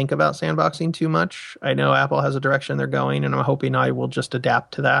not to think about sandboxing too much. I know Apple has a direction they're going, and I'm hoping I will just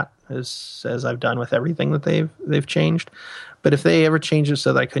adapt to that as I've done with everything that they've changed. But if they ever change it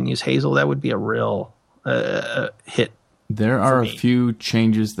so that I couldn't use Hazel, that would be a real hit. There are a few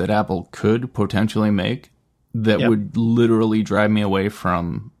changes that Apple could potentially make that would literally drive me away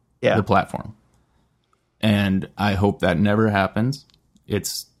from the platform. And I hope that never happens.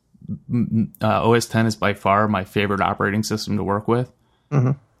 It's OS X is by far my favorite operating system to work with.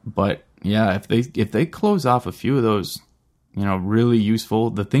 Mm-hmm. But yeah, if they close off a few of those, really useful,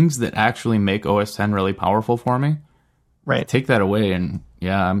 the things that actually make OS X really powerful for me, right? Take that away, and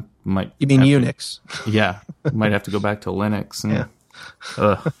I might. You mean Unix? Might have to go back to Linux. And,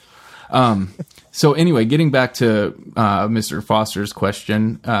 so anyway, getting back to Mr. Foster's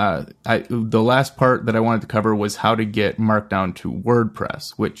question, the last part that I wanted to cover was how to get Markdown to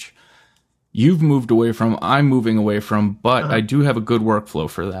WordPress, which you've moved away from, I'm moving away from, but I do have a good workflow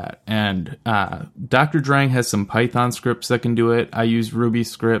for that. And Dr. Drang has some Python scripts that can do it. I use Ruby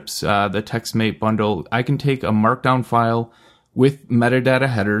scripts, the TextMate bundle. I can take a Markdown file with metadata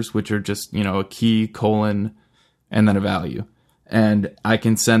headers, which are just, a key, colon, and then a value. And I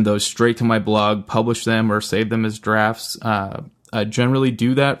can send those straight to my blog, publish them, or save them as drafts. I generally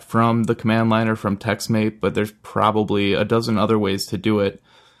do that from the command line or from TextMate, but there's probably a dozen other ways to do it.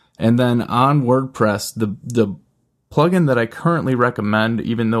 And then on WordPress, the plugin that I currently recommend,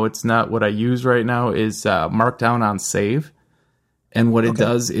 even though it's not what I use right now, is Markdown on Save. And what it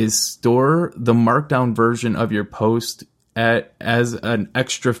does is store the Markdown version of your post as an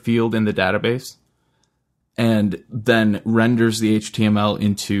extra field in the database, and then renders the HTML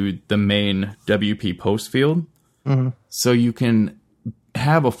into the main WP post field. Mm-hmm. So you can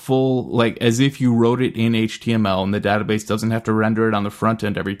have a full, like as if you wrote it in HTML, and the database doesn't have to render it on the front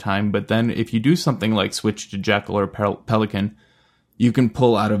end every time. But then if you do something like switch to Jekyll or Pelican, you can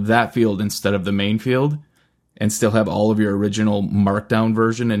pull out of that field instead of the main field and still have all of your original Markdown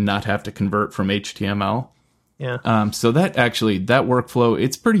version and not have to convert from HTML. Yeah. So that workflow,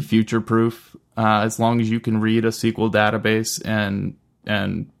 it's pretty future proof. As long as you can read a SQL database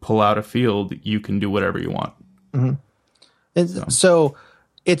and pull out a field, you can do whatever you want. Mm-hmm. So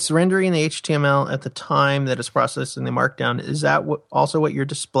it's rendering the HTML at the time that it's processing the Markdown. Is that also what you're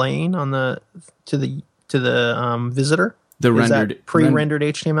displaying on to the visitor? The Is that pre-rendered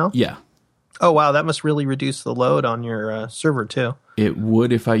HTML? Yeah. Oh wow, that must really reduce the load on your server too. It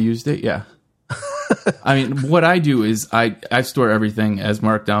would if I used it. Yeah. I mean, what I do is I store everything as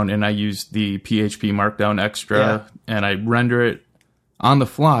Markdown, and I use the PHP Markdown Extra, and I render it on the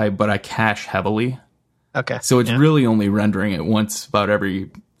fly, but I cache heavily. Okay. So it's really only rendering it once about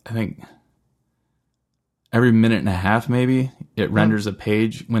every minute and a half, maybe. It renders a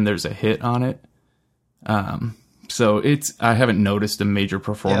page when there's a hit on it. So I haven't noticed a major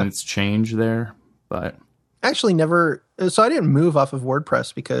performance change there, but actually never. So I didn't move off of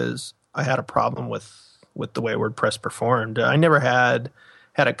WordPress because I had a problem with the way WordPress performed. I never had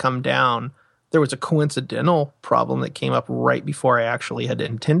it come down. There was a coincidental problem that came up right before I actually had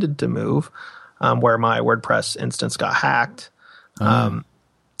intended to move, where my WordPress instance got hacked. But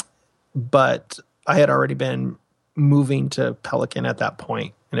I had already been moving to Pelican at that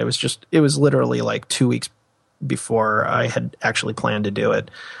point, and it was literally like 2 weeks before I had actually planned to do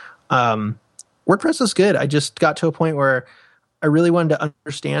it. WordPress is good. I just got to a point where I really wanted to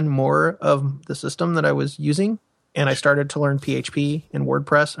understand more of the system that I was using, and I started to learn PHP and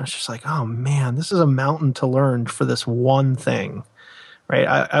WordPress. And I was just like, oh man, this is a mountain to learn for this one thing, right?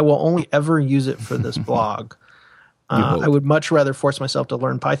 I will only ever use it for this blog. I would much rather force myself to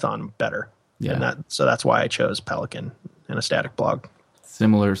learn Python better. Yeah. So that's why I chose Pelican and a static blog.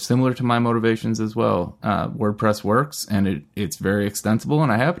 Similar to my motivations as well. WordPress works, and it's very extensible,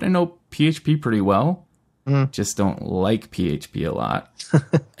 and I happen to know PHP pretty well. Just don't like PHP a lot.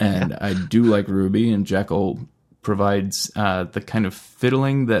 And I do like Ruby, and Jekyll provides the kind of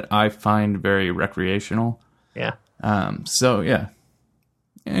fiddling that I find very recreational. Yeah. So yeah.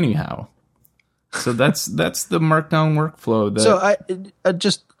 Anyhow, so that's the Markdown workflow. So I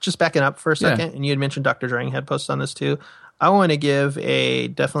just backing up for a second, and you had mentioned Dr. Drang had posts on this too. I want to give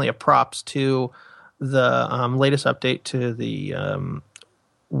definitely a props to the latest update to the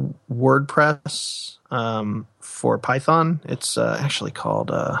WordPress for Python. It's actually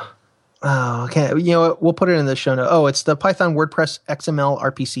called okay, you know what? We'll put it in the show note. Oh, it's the Python WordPress XML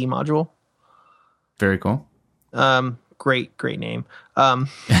RPC module. Very cool. Great name.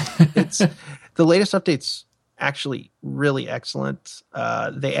 It's the latest update's actually really excellent.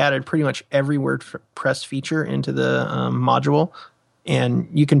 They added pretty much every WordPress feature into the module, and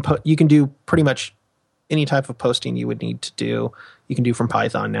you can do pretty much any type of posting you would need to do. You can do from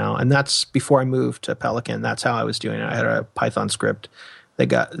Python now, and that's before I moved to Pelican. That's how I was doing it. I had a Python script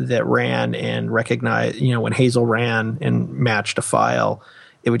that ran and recognized, when Hazel ran and matched a file,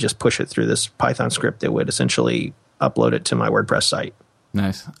 it would just push it through this Python script that would essentially upload it to my WordPress site.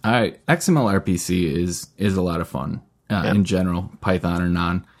 Nice. XML RPC is a lot of fun in general, Python or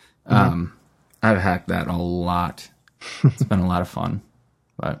non. I've hacked that a lot. It's been a lot of fun.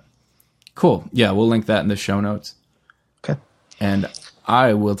 But cool. Yeah, we'll link that in the show notes. Okay. And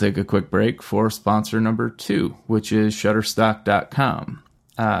I will take a quick break for sponsor number 2, which is Shutterstock.com.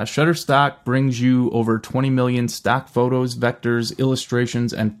 Shutterstock brings you over 20 million stock photos, vectors,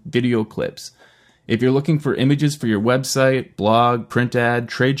 illustrations, and video clips. If you're looking for images for your website, blog, print ad,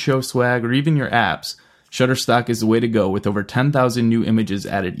 trade show swag, or even your apps, Shutterstock is the way to go with over 10,000 new images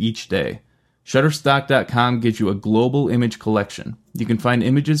added each day. Shutterstock.com gives you a global image collection. You can find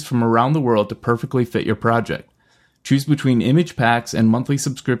images from around the world to perfectly fit your project. Choose between image packs and monthly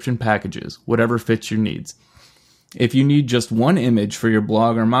subscription packages, whatever fits your needs. If you need just one image for your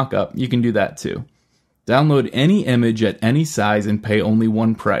blog or mockup, you can do that too. Download any image at any size and pay only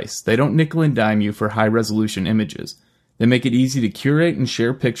one price. They don't nickel and dime you for high-resolution images. They make it easy to curate and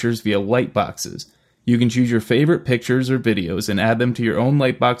share pictures via Lightboxes. You can choose your favorite pictures or videos and add them to your own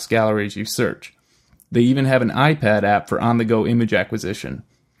Lightbox gallery as you search. They even have an iPad app for on-the-go image acquisition.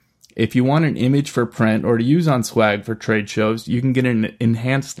 If you want an image for print or to use on swag for trade shows, you can get an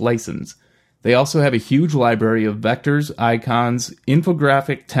enhanced license. They also have a huge library of vectors, icons,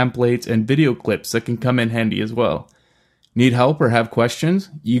 infographic templates, and video clips that can come in handy as well. Need help or have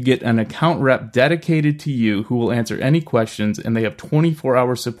questions? You get an account rep dedicated to you who will answer any questions, and they have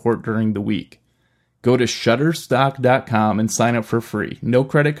 24-hour support during the week. Go to Shutterstock.com and sign up for free. No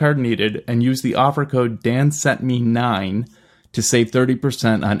credit card needed, and use the offer code DANSENTME9 to save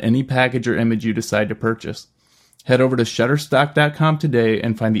 30% on any package or image you decide to purchase. Head over to Shutterstock.com today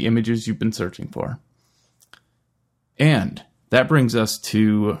and find the images you've been searching for. And that brings us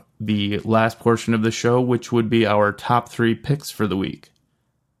to the last portion of the show, which would be our top 3 picks for the week.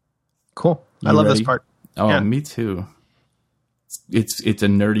 Cool. I love this part. Oh, yeah. Me too. It's a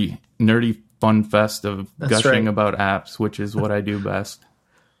nerdy fun fest of gushing about apps, which is what I do best.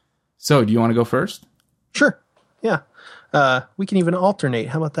 So, do you want to go first? Sure. Yeah. We can even alternate.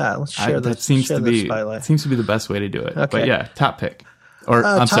 How about that? Let's share this. That seems to be the best way to do it. Okay. But yeah, top pick. Or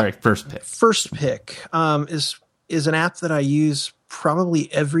first pick. First pick is an app that I use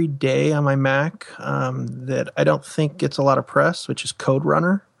probably every day on my Mac that I don't think gets a lot of press, which is Code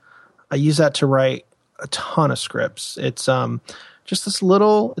Runner. I use that to write a ton of scripts. It's just this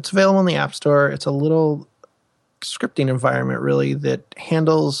little, it's available in the App Store. It's a little scripting environment, really, that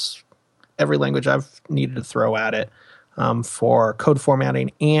handles every language I've needed to throw at it for code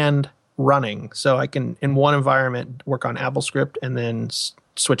formatting and running. So I can, in one environment, work on AppleScript and then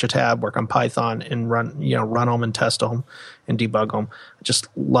switch a tab, work on Python, and run them and test them and debug them. I just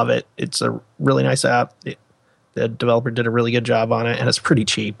love it. It's a really nice app. The developer did a really good job on it, and it's pretty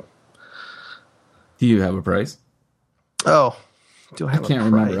cheap. Do you have a price? Oh, do I have a price? I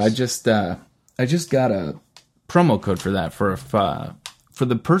can't remember. I just got a promo code for that for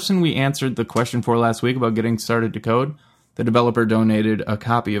the person we answered the question for last week about getting started to code. The developer donated a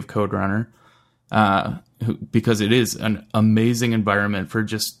copy of Code Runner because it is an amazing environment for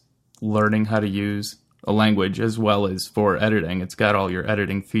just learning how to use a language as well as for editing. It's got all your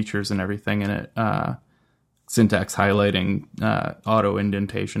editing features and everything in it, syntax highlighting, auto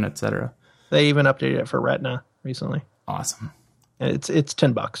indentation, etc. They even updated it for Retina recently. Awesome. It's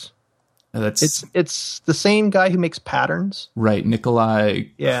 $10. That's it's the same guy who makes Patterns, right? Nikolai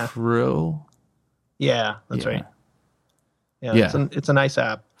Krill. Yeah, that's right. Yeah. It's a nice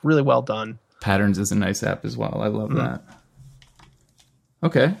app. Really well done. Patterns is a nice app as well. I love that.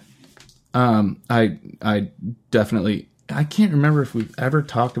 Okay. I definitely, I can't remember if we've ever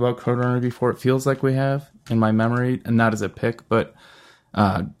talked about Code Runner before. It feels like we have in my memory, and not as a pick, but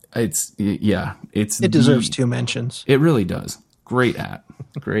it deserves 2 mentions. It really does. Great app.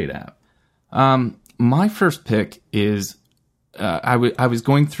 Great app. My first pick is I was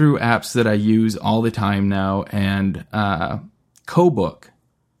going through apps that I use all the time now, and CoBook,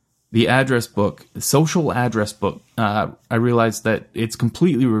 the address book, the social address book. I realized that it's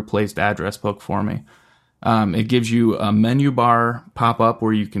completely replaced Address Book for me. It gives you a menu bar pop-up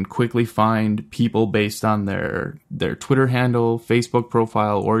where you can quickly find people based on their Twitter handle, Facebook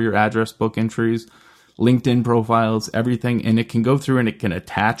profile, or your address book entries, LinkedIn profiles, everything. And it can go through and it can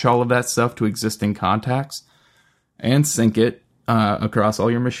attach all of that stuff to existing contacts and sync it across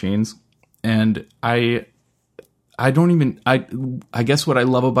all your machines. And I guess what I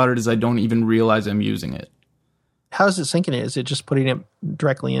love about it is I don't even realize I'm using it. How is it syncing it? Is it just putting it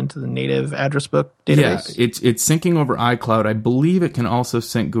directly into the native address book database? Yeah, it's syncing over iCloud. I believe it can also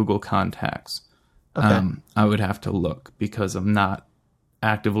sync Google Contacts. Okay. I would have to look because I'm not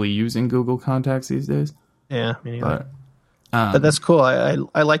actively using Google Contacts these days. Yeah, me neither. But that's cool.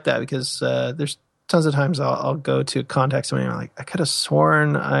 I like that because there's tons of times I'll go to contact somebody and I'm like, I could have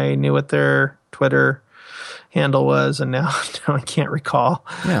sworn I knew what their Twitter handle was, and now I can't recall.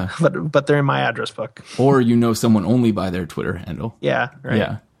 Yeah, but they're in my address book. Or someone only by their Twitter handle. Yeah, right.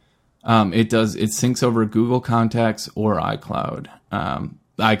 Yeah, it syncs over Google Contacts or iCloud.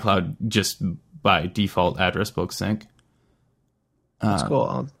 iCloud just by default address book sync. That's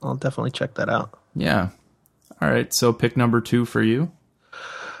cool. I'll definitely check that out. Yeah. All right. So pick number 2 for you.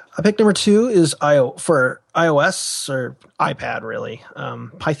 Pick number 2 is for iOS or iPad, really.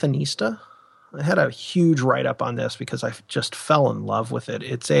 Pythonista. I had a huge write-up on this because I just fell in love with it.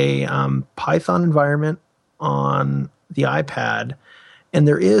 It's a Python environment on the iPad, and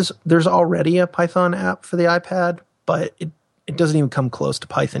there's already a Python app for the iPad, but it doesn't even come close to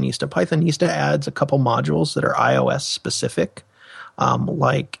Pythonista. Pythonista adds a couple modules that are iOS specific,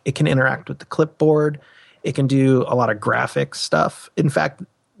 like it can interact with the clipboard. It can do a lot of graphics stuff. In fact,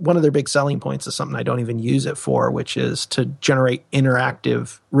 one of their big selling points is something I don't even use it for, which is to generate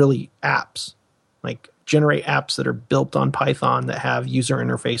interactive, really apps. Like generate apps that are built on Python that have user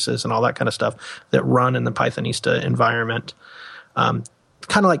interfaces and all that kind of stuff that run in the Pythonista environment. Kind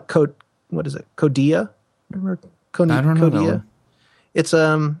of like Codia? Remember I don't know. Codia? It's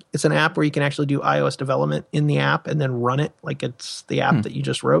an app where you can actually do iOS development in the app and then run it like it's the app that you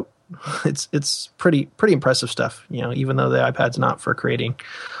just wrote. It's pretty impressive stuff, even though the iPad's not for creating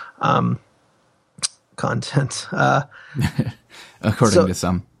content. According to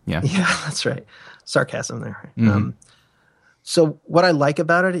some. Yeah. Yeah, that's right. Sarcasm there. Mm-hmm. So what I like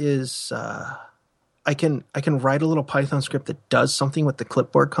about it is I can write a little Python script that does something with the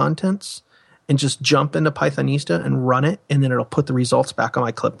clipboard contents, and just jump into Pythonista and run it, and then it'll put the results back on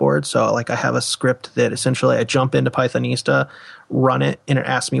my clipboard. So like I have a script that essentially I jump into Pythonista, run it, and it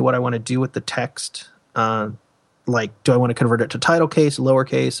asks me what I want to do with the text. Like, do I want to convert it to title case,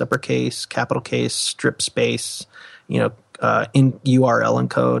 lowercase, uppercase, capital case, strip space, in URL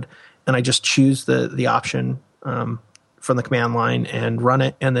encode, and I just choose the option from the command line and run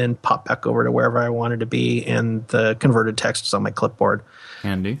it, and then pop back over to wherever I want it to be, and the converted text is on my clipboard.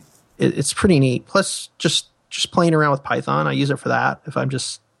 Handy. It's pretty neat. Plus, just playing around with Python, I use it for that. If I'm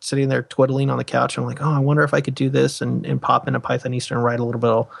just sitting there twiddling on the couch, I'm like, oh, I wonder if I could do this, and pop into Pythonista and write a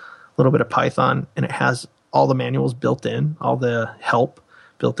little bit of Python, and it has all the manuals built in, all the help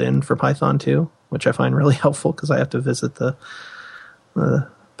built in for Python too, which I find really helpful because I have to visit the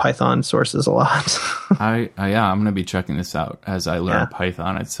Python sources a lot. I'm going to be checking this out as I learn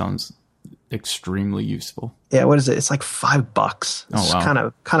Python. It sounds extremely useful. Yeah, what is it? It's like $5. It's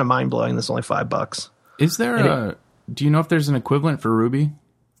wow. kind of mind blowing. This is only $5. Is there do you know if there's an equivalent for Ruby?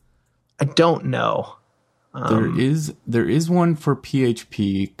 I don't know. There is one for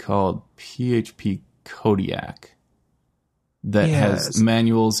PHP called PHP Kodiak that has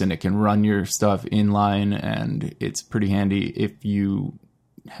manuals, and it can run your stuff inline, and it's pretty handy if you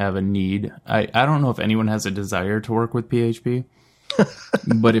have a need. I don't know if anyone has a desire to work with PHP,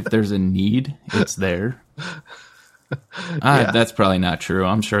 but if there's a need, it's there. That's probably not true.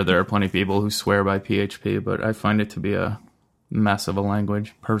 I'm sure there are plenty of people who swear by PHP, but I find it to be a mess of a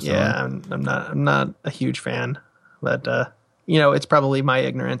language personally. Yeah, I'm not a huge fan, but it's probably my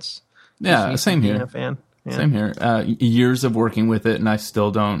ignorance. Yeah, same here. A fan. Yeah. Same here. Years of working with it, and I still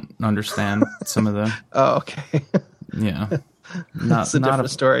don't understand some of the. Oh, okay. Yeah, That's a different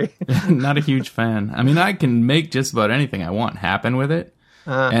story. Not a huge fan. I mean, I can make just about anything I want happen with it,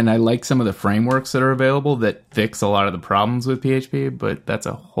 and I like some of the frameworks that are available that fix a lot of the problems with PHP. But that's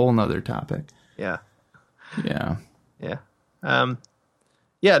a whole nother topic. Yeah. Yeah. Yeah.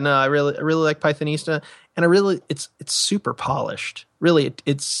 No, I really like Pythonista, and it's super polished. Really,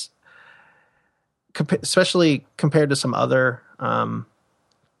 it's especially compared to some other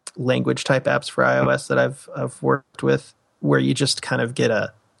language type apps for iOS that I've worked with, where you just kind of get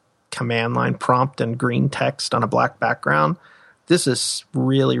a command line prompt and green text on a black background. This is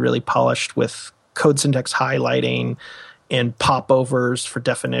really, really polished with code syntax highlighting and popovers for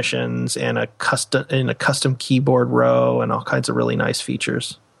definitions and a custom keyboard row and all kinds of really nice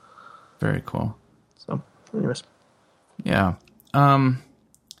features. Very cool. So, anyways. Yeah.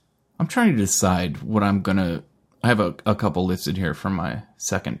 I'm trying to decide what I'm going to... I have a couple listed here for my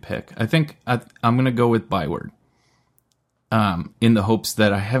second pick. I think I'm going to go with Byword. In the hopes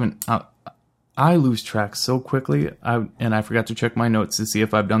that I haven't... I lose track so quickly, and I forgot to check my notes to see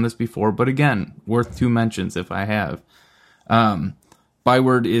if I've done this before. But again, worth 2 mentions if I have.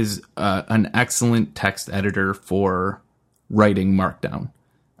 Byword is an excellent text editor for writing Markdown.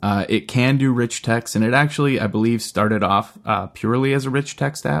 It can do rich text, and it actually, I believe, started off purely as a rich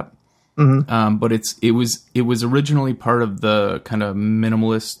text app. Mm-hmm. But it was originally part of the kind of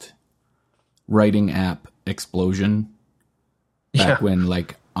minimalist writing app explosion back when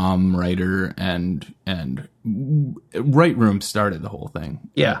like Writer and Write Room started the whole thing.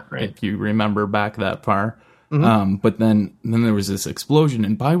 Yeah, right. If you remember back that far. Mm-hmm. But then there was this explosion,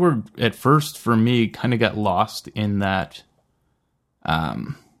 and Byword at first for me kind of got lost in that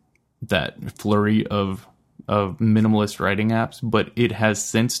flurry of minimalist writing apps, but it has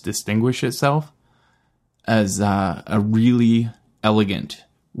since distinguished itself as a really elegant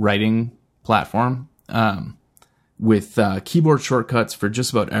writing platform with keyboard shortcuts for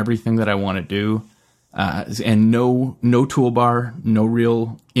just about everything that I want to do. And no toolbar, no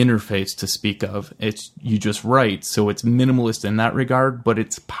real interface to speak of. You just write, so it's minimalist in that regard, but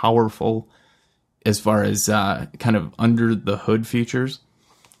it's powerful as far as kind of under the hood features.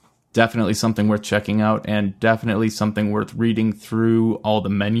 Definitely something worth checking out, and definitely something worth reading through all the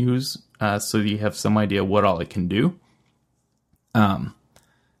menus so that you have some idea what all it can do. I'm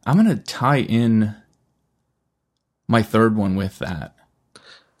going to tie in my third one with that.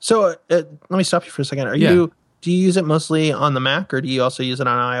 So let me stop you for a second. Do you use it mostly on the Mac, or do you also use it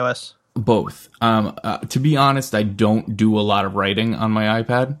on iOS? Both. To be honest, I don't do a lot of writing on my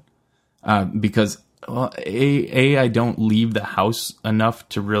iPad because, well, I don't leave the house enough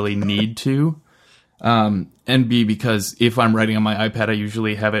to really need to. And B, because if I'm writing on my iPad, I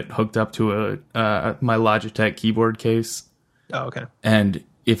usually have it hooked up to my Logitech keyboard case. Oh, okay. And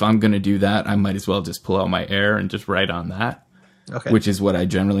if I'm going to do that, I might as well just pull out my Air and just write on that. Okay. Which is what I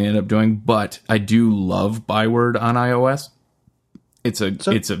generally end up doing, but I do love Byword on iOS. It's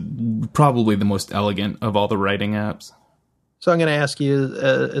probably the most elegant of all the writing apps. So I'm going to ask you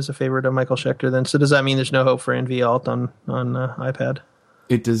as a favorite of Michael Schechter then. So does that mean there's no hope for NVAlt on iPad?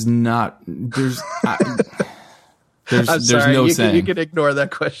 It does not. There's I'm sorry, no saying. You can ignore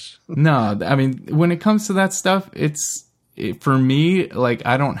that question. No, I mean, when it comes to that stuff, for me, like,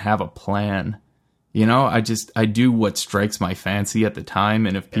 I don't have a plan. You know, I do what strikes my fancy at the time,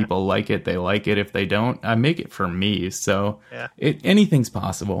 and if people like it, they like it. If they don't, I make it for me. So anything's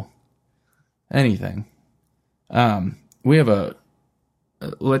possible. Anything. We have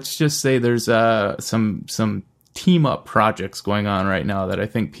let's just say there's some team up projects going on right now that I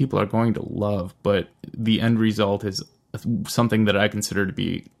think people are going to love, but the end result is something that I consider to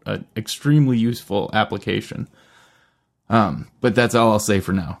be an extremely useful application. But that's all I'll say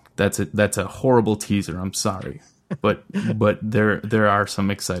for now. That's a horrible teaser. I'm sorry, but there are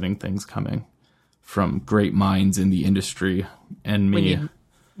some exciting things coming from great minds in the industry and me.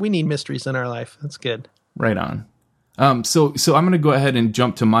 We need mysteries in our life. That's good. Right on. So I'm going to go ahead and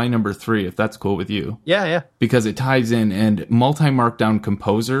jump to my number 3, if that's cool with you. Yeah. Because it ties in, and Multi-Markdown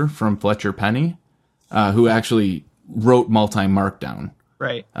Composer from Fletcher Penny, who actually wrote Multi-Markdown.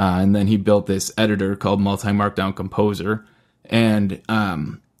 Right. And then he built this editor called Multi-Markdown Composer. And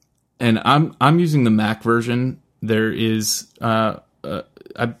I'm using the Mac version. There is, I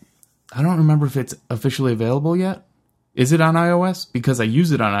don't remember if it's officially available yet. Is it on iOS? Because I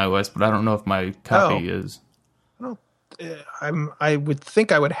use it on iOS, but I don't know if my copy is. I would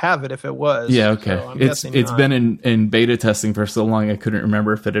think I would have it if it was. Yeah, okay. So it's been in beta testing for so long I couldn't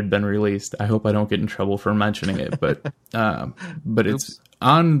remember if it had been released. I hope I don't get in trouble for mentioning it, but it's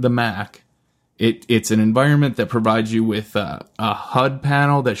on the Mac. It's an environment that provides you with a HUD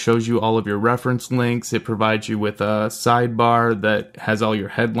panel that shows you all of your reference links. It provides you with a sidebar that has all your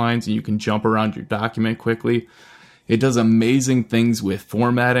headlines, and you can jump around your document quickly. It does amazing things with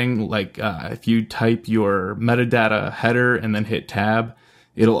formatting, like if you type your metadata header and then hit tab,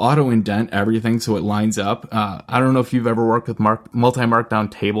 it'll auto-indent everything so it lines up. I don't know if you've ever worked with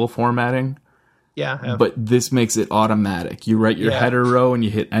multi-markdown table formatting. Yeah. But this makes it automatic. You write your header row and you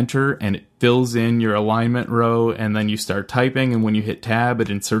hit enter, and it fills in your alignment row, and then you start typing, and when you hit tab, it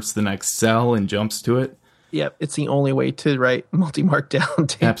inserts the next cell and jumps to it. Yep, it's the only way to write multi-markdown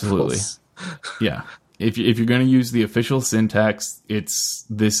tables. Absolutely. Yeah. If you're going to use the official syntax,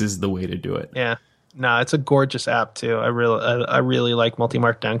 this is the way to do it. Yeah. No, it's a gorgeous app too. I really like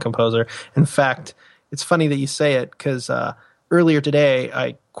Multi-Markdown Composer. In fact, it's funny that you say it because earlier today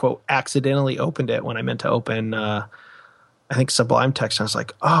I quote accidentally opened it when I meant to open I think Sublime Text. And I was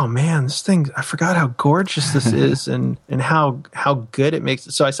like, oh man, this thing, I forgot how gorgeous this is and how good it makes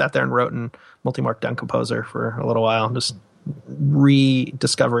it. So I sat there and wrote in Multi-Markdown Composer for a little while, just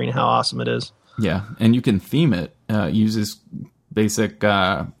rediscovering how awesome it is. Yeah, and you can theme it. Uses basic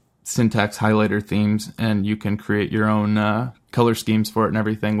syntax highlighter themes, and you can create your own color schemes for it and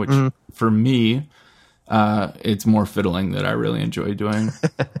everything, which for me, it's more fiddling that I really enjoy doing.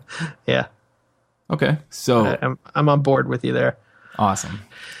 Yeah. Okay, so I'm on board with you there. Awesome.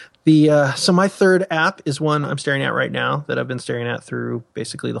 So my third app is one I'm staring at right now that I've been staring at through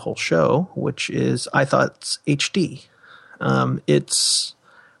basically the whole show, which is iThoughts HD. It's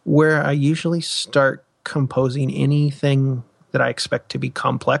where I usually start composing anything that I expect to be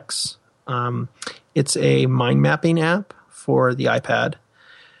complex. It's a mind mapping app for the iPad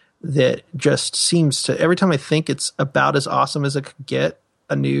that just seems to, every time I think it's about as awesome as it could get,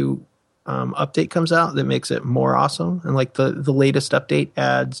 a new update comes out that makes it more awesome. And like the latest update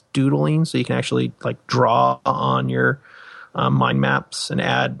adds doodling, so you can actually like draw on your mind maps and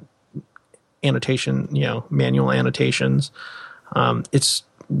add annotation, manual annotations. It's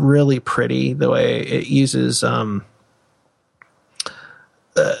really pretty the way it uses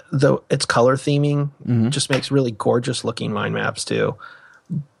its color theming just makes really gorgeous looking mind maps too.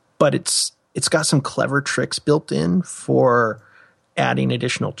 But it's got some clever tricks built in for adding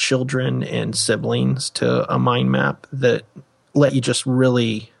additional children and siblings to a mind map that let you just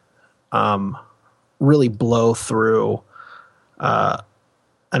really blow through an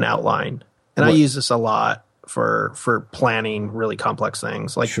outline. And I use this a lot for planning really complex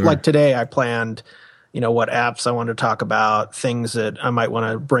things. Like today I planned, what apps I wanted to talk about, things that I might want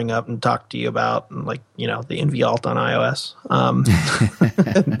to bring up and talk to you about, and the NVAlt on iOS, and,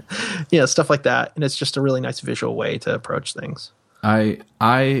 stuff like that. And it's just a really nice visual way to approach things.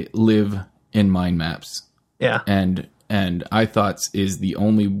 I live in mind maps. Yeah. And iThoughts is the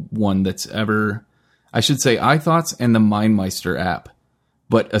only one that's ever, I should say iThoughts and the MindMeister app,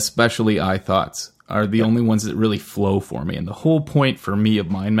 but especially iThoughts are the only ones that really flow for me. And the whole point for me of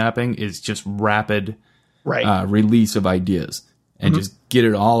mind mapping is just rapid release of ideas. and just get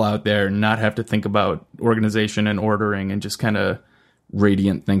it all out there and not have to think about organization and ordering and just kind of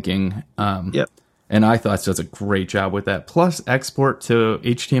radiant thinking. Yep. And iThoughts does a great job with that. Plus export to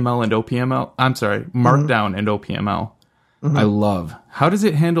HTML and OPML. I'm sorry, Markdown and OPML. I love. How does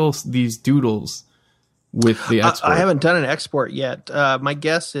it handle these doodles with the export? I haven't done an export yet. My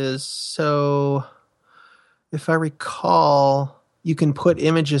guess is, so if I recall, you can put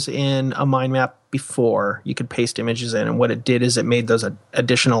images in a mind map before. You could paste images in, and what it did is it made those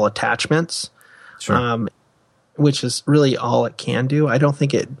additional attachments. Sure. Which is really all it can do. I don't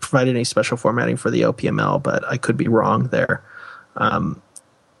think it provided any special formatting for the OPML, but I could be wrong there.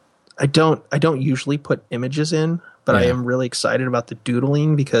 I don't usually put images in, but I am really excited about the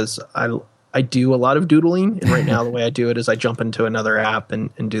doodling because I do a lot of doodling, and right now the way I do it is I jump into another app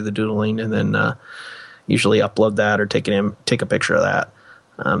and do the doodling, and then usually upload that or take a picture of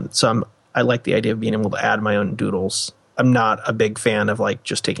that. So I like the idea of being able to add my own doodles. I'm not a big fan of like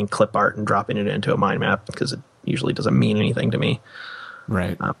just taking clip art and dropping it into a mind map because it usually doesn't mean anything to me.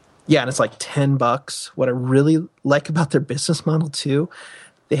 Right. Yeah, and it's like $10. What I really like about their business model too,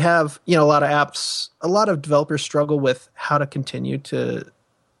 they have, a lot of apps, a lot of developers struggle with how to continue to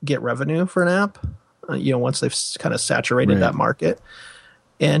get revenue for an app, once they've kind of saturated that market.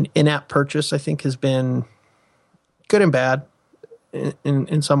 And in-app purchase, I think, has been good and bad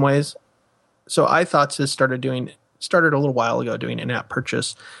in some ways. So iThoughts has started a little while ago doing in-app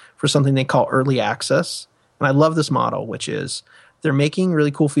purchase for something they call early access. And I love this model, which is they're making really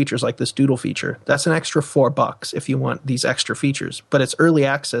cool features like this doodle feature. That's an extra $4 if you want these extra features. But it's early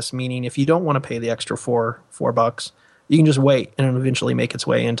access, meaning if you don't want to pay the extra $4, you can just wait and it'll eventually make its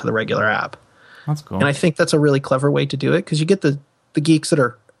way into the regular app. That's cool. And I think that's a really clever way to do it because you get the geeks that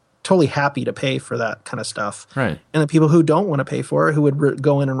are totally happy to pay for that kind of stuff. Right. And the people who don't want to pay for it, who would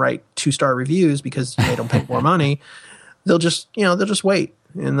go in and write 2-star reviews because they don't pay more money, they'll just wait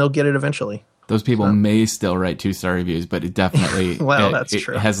and they'll get it eventually. Those people may still write 2-star reviews, but it definitely that's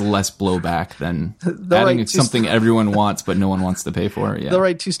true. It has less blowback than adding something everyone wants, but no one wants to pay for. Yeah. They'll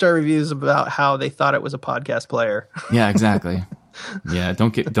write 2-star reviews about how they thought it was a podcast player. Yeah, exactly. Yeah,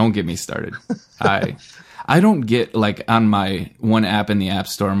 don't get me started. I don't get, like, on my one app in the App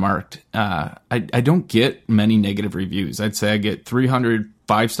Store marked, I don't get many negative reviews. I'd say I get 300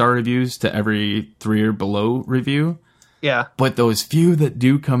 5-star reviews to every 3 or below review. Yeah. But those few that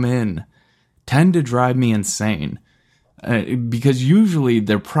do come in tend to drive me insane because usually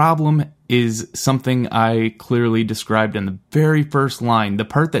their problem is something I clearly described in the very first line, the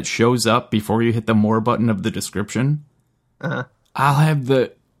part that shows up before you hit the more button of the description. I'll have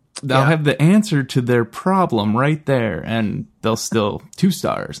the answer to their problem right there, and they'll still 2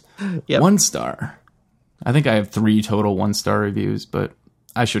 stars, 1 star. I think I have 3 total 1-star reviews, but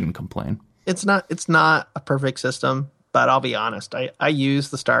I shouldn't complain. It's not a perfect system. But I'll be honest, I use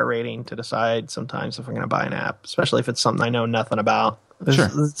the star rating to decide sometimes if I'm going to buy an app, especially if it's something I know nothing about. Sure.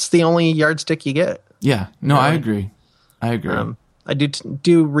 It's the only yardstick you get. Yeah. No, I agree. I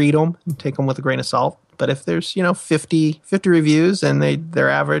do read them and take them with a grain of salt. But if there's, 50 reviews and their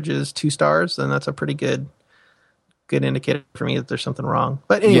average is 2 stars, then that's a pretty good indicator for me that there's something wrong.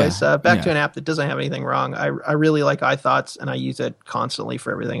 But anyways, back to an app that doesn't have anything wrong. I really like iThoughts, and I use it constantly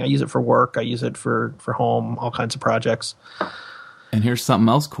for everything. I use it for work. I use it for home, all kinds of projects. And here's something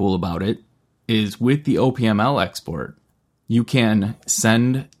else cool about it is with the OPML export, you can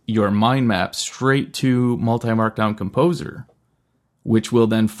send your mind map straight to Multi-Markdown Composer, which will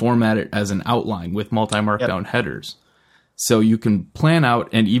then format it as an outline with multi-markdown headers. So you can plan out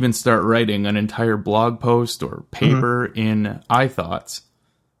and even start writing an entire blog post or paper in iThoughts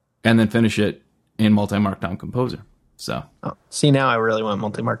and then finish it in Multi-Markdown Composer. So see, now I really want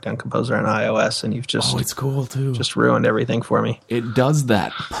Multi-Markdown Composer on iOS, and you've just it's cool too. Just ruined everything for me. It does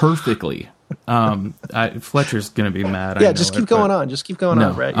that perfectly. Fletcher's gonna be mad. Yeah, just keep going on. Just keep going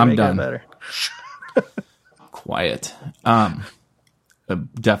on, Brett. I'm done. Better. Quiet.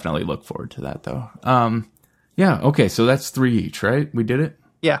 Definitely look forward to that though. Yeah, okay, so that's 3 each, right? We did it?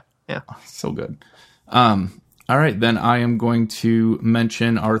 Yeah. Oh, so good. All right, then I am going to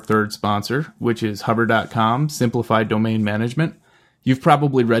mention our third sponsor, which is Hover.com, Simplified Domain Management. You've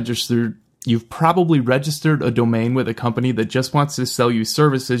probably registered a domain with a company that just wants to sell you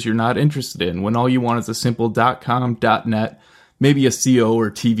services you're not interested in when all you want is a simple .com, .net, maybe a CO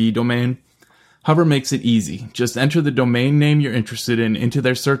or TV domain. Hover makes it easy. Just enter the domain name you're interested in into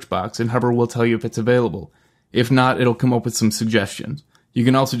their search box, and Hover will tell you if it's available. If not, it'll come up with some suggestions. You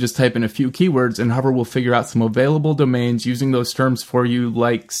can also just type in a few keywords, and Hover will figure out some available domains using those terms for you,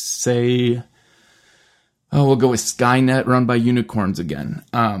 like, say, we'll go with Skynet run by unicorns again.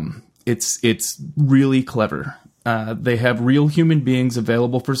 It's really clever. They have real human beings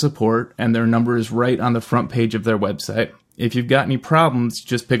available for support, and their number is right on the front page of their website. If you've got any problems,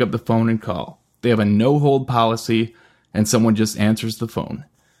 just pick up the phone and call. They have a no-hold policy, and someone just answers the phone.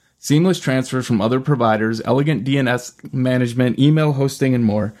 Seamless transfers from other providers, elegant DNS management, email hosting, and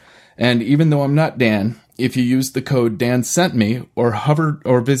more. And even though I'm not Dan, if you use the code DANSENTME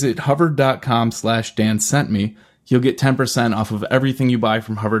or visit hover.com/DANSENTME, you'll get 10% off of everything you buy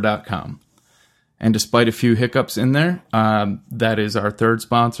from hover.com. And despite a few hiccups in there, that is our third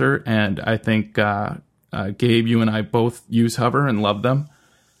sponsor. And I think, Gabe, you and I both use Hover and love them.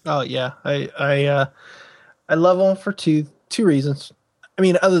 Oh yeah. I love them for two reasons. I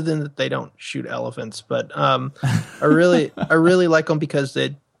mean, other than that they don't shoot elephants, but, I really like them because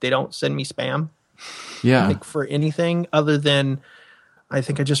they don't send me spam. Yeah. Like for anything other than, I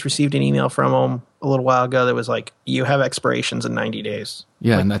think I just received an email from them a little while ago that was like, you have expirations in 90 days.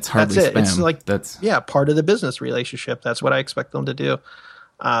 Yeah, like, and that's hardly that's it. spam. It's like, part of the business relationship. That's what I expect them to do.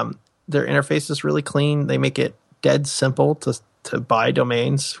 Their interface is really clean. They make it dead simple to buy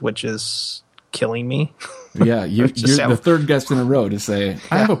domains, which is killing me. Yeah, you're the third guest in a row to say,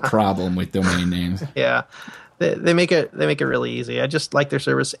 I have a problem with domain names. Yeah. They make it really easy. I just like their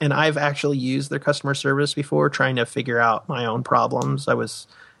service, and I've actually used their customer service before, trying to figure out my own problems. It was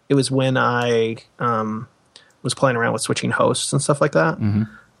when I was playing around with switching hosts and stuff like that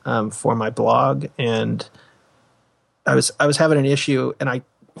for my blog, and I was having an issue, and I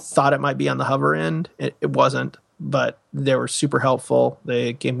thought it might be on the Hover end. It wasn't, but they were super helpful.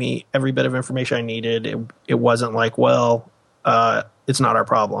 They gave me every bit of information I needed. It wasn't like, well, it's not our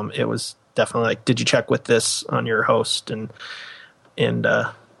problem. It was definitely like, did you check with this on your host? And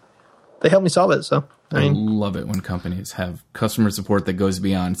they helped me solve it. So I love it when companies have customer support that goes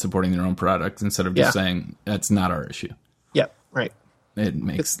beyond supporting their own product instead of just saying that's not our issue. Yeah, right. It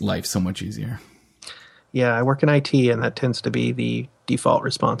makes life so much easier. Yeah, I work in IT, and that tends to be the default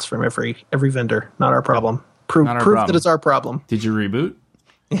response from every vendor. Not our problem. Proof that it's our problem. Did you reboot?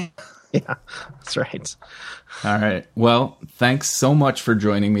 Yeah, that's right. All right. Well, thanks so much for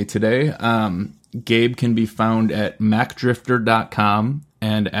joining me today. Gabe can be found at macdrifter.com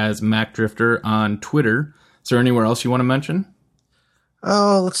and as MacDrifter on Twitter. Is there anywhere else you want to mention?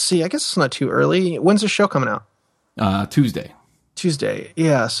 Oh, let's see. I guess it's not too early. When's the show coming out? Tuesday.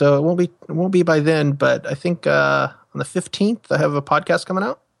 Yeah, so it won't be by then, but I think on the 15th I have a podcast coming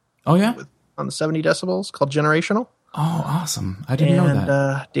out. Oh yeah? On the 70 decibels called Generational. Oh, awesome. I didn't know that.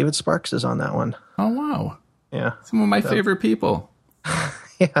 And David Sparks is on that one. Oh, wow. Yeah. Some of my favorite people.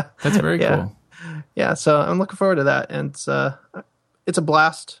 Yeah. That's very cool. Yeah, so I'm looking forward to that. And it's a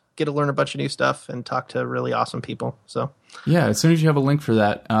blast. Get to learn a bunch of new stuff and talk to really awesome people. So yeah, as soon as you have a link for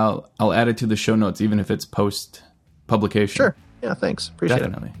that, I'll add it to the show notes, even if it's post-publication. Sure. Yeah, thanks. Appreciate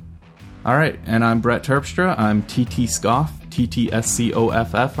it. All right, and I'm Brett Terpstra. I'm TTScoff,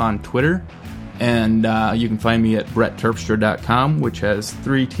 TTSCOFF on Twitter. And you can find me at brettterpstra.com, which has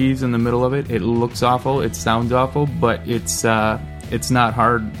 3 T's in the middle of it. It looks awful, it sounds awful, but it's not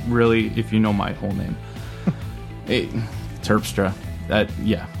hard, really, if you know my whole name. Hey, Terpstra.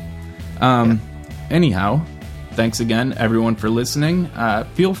 Anyhow, thanks again, everyone, for listening.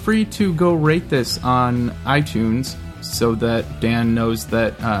 Feel free to go rate this on iTunes so that Dan knows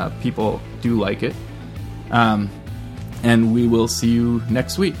that people do like it. And we will see you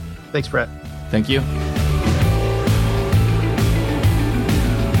next week. Thanks, Brett. Thank you.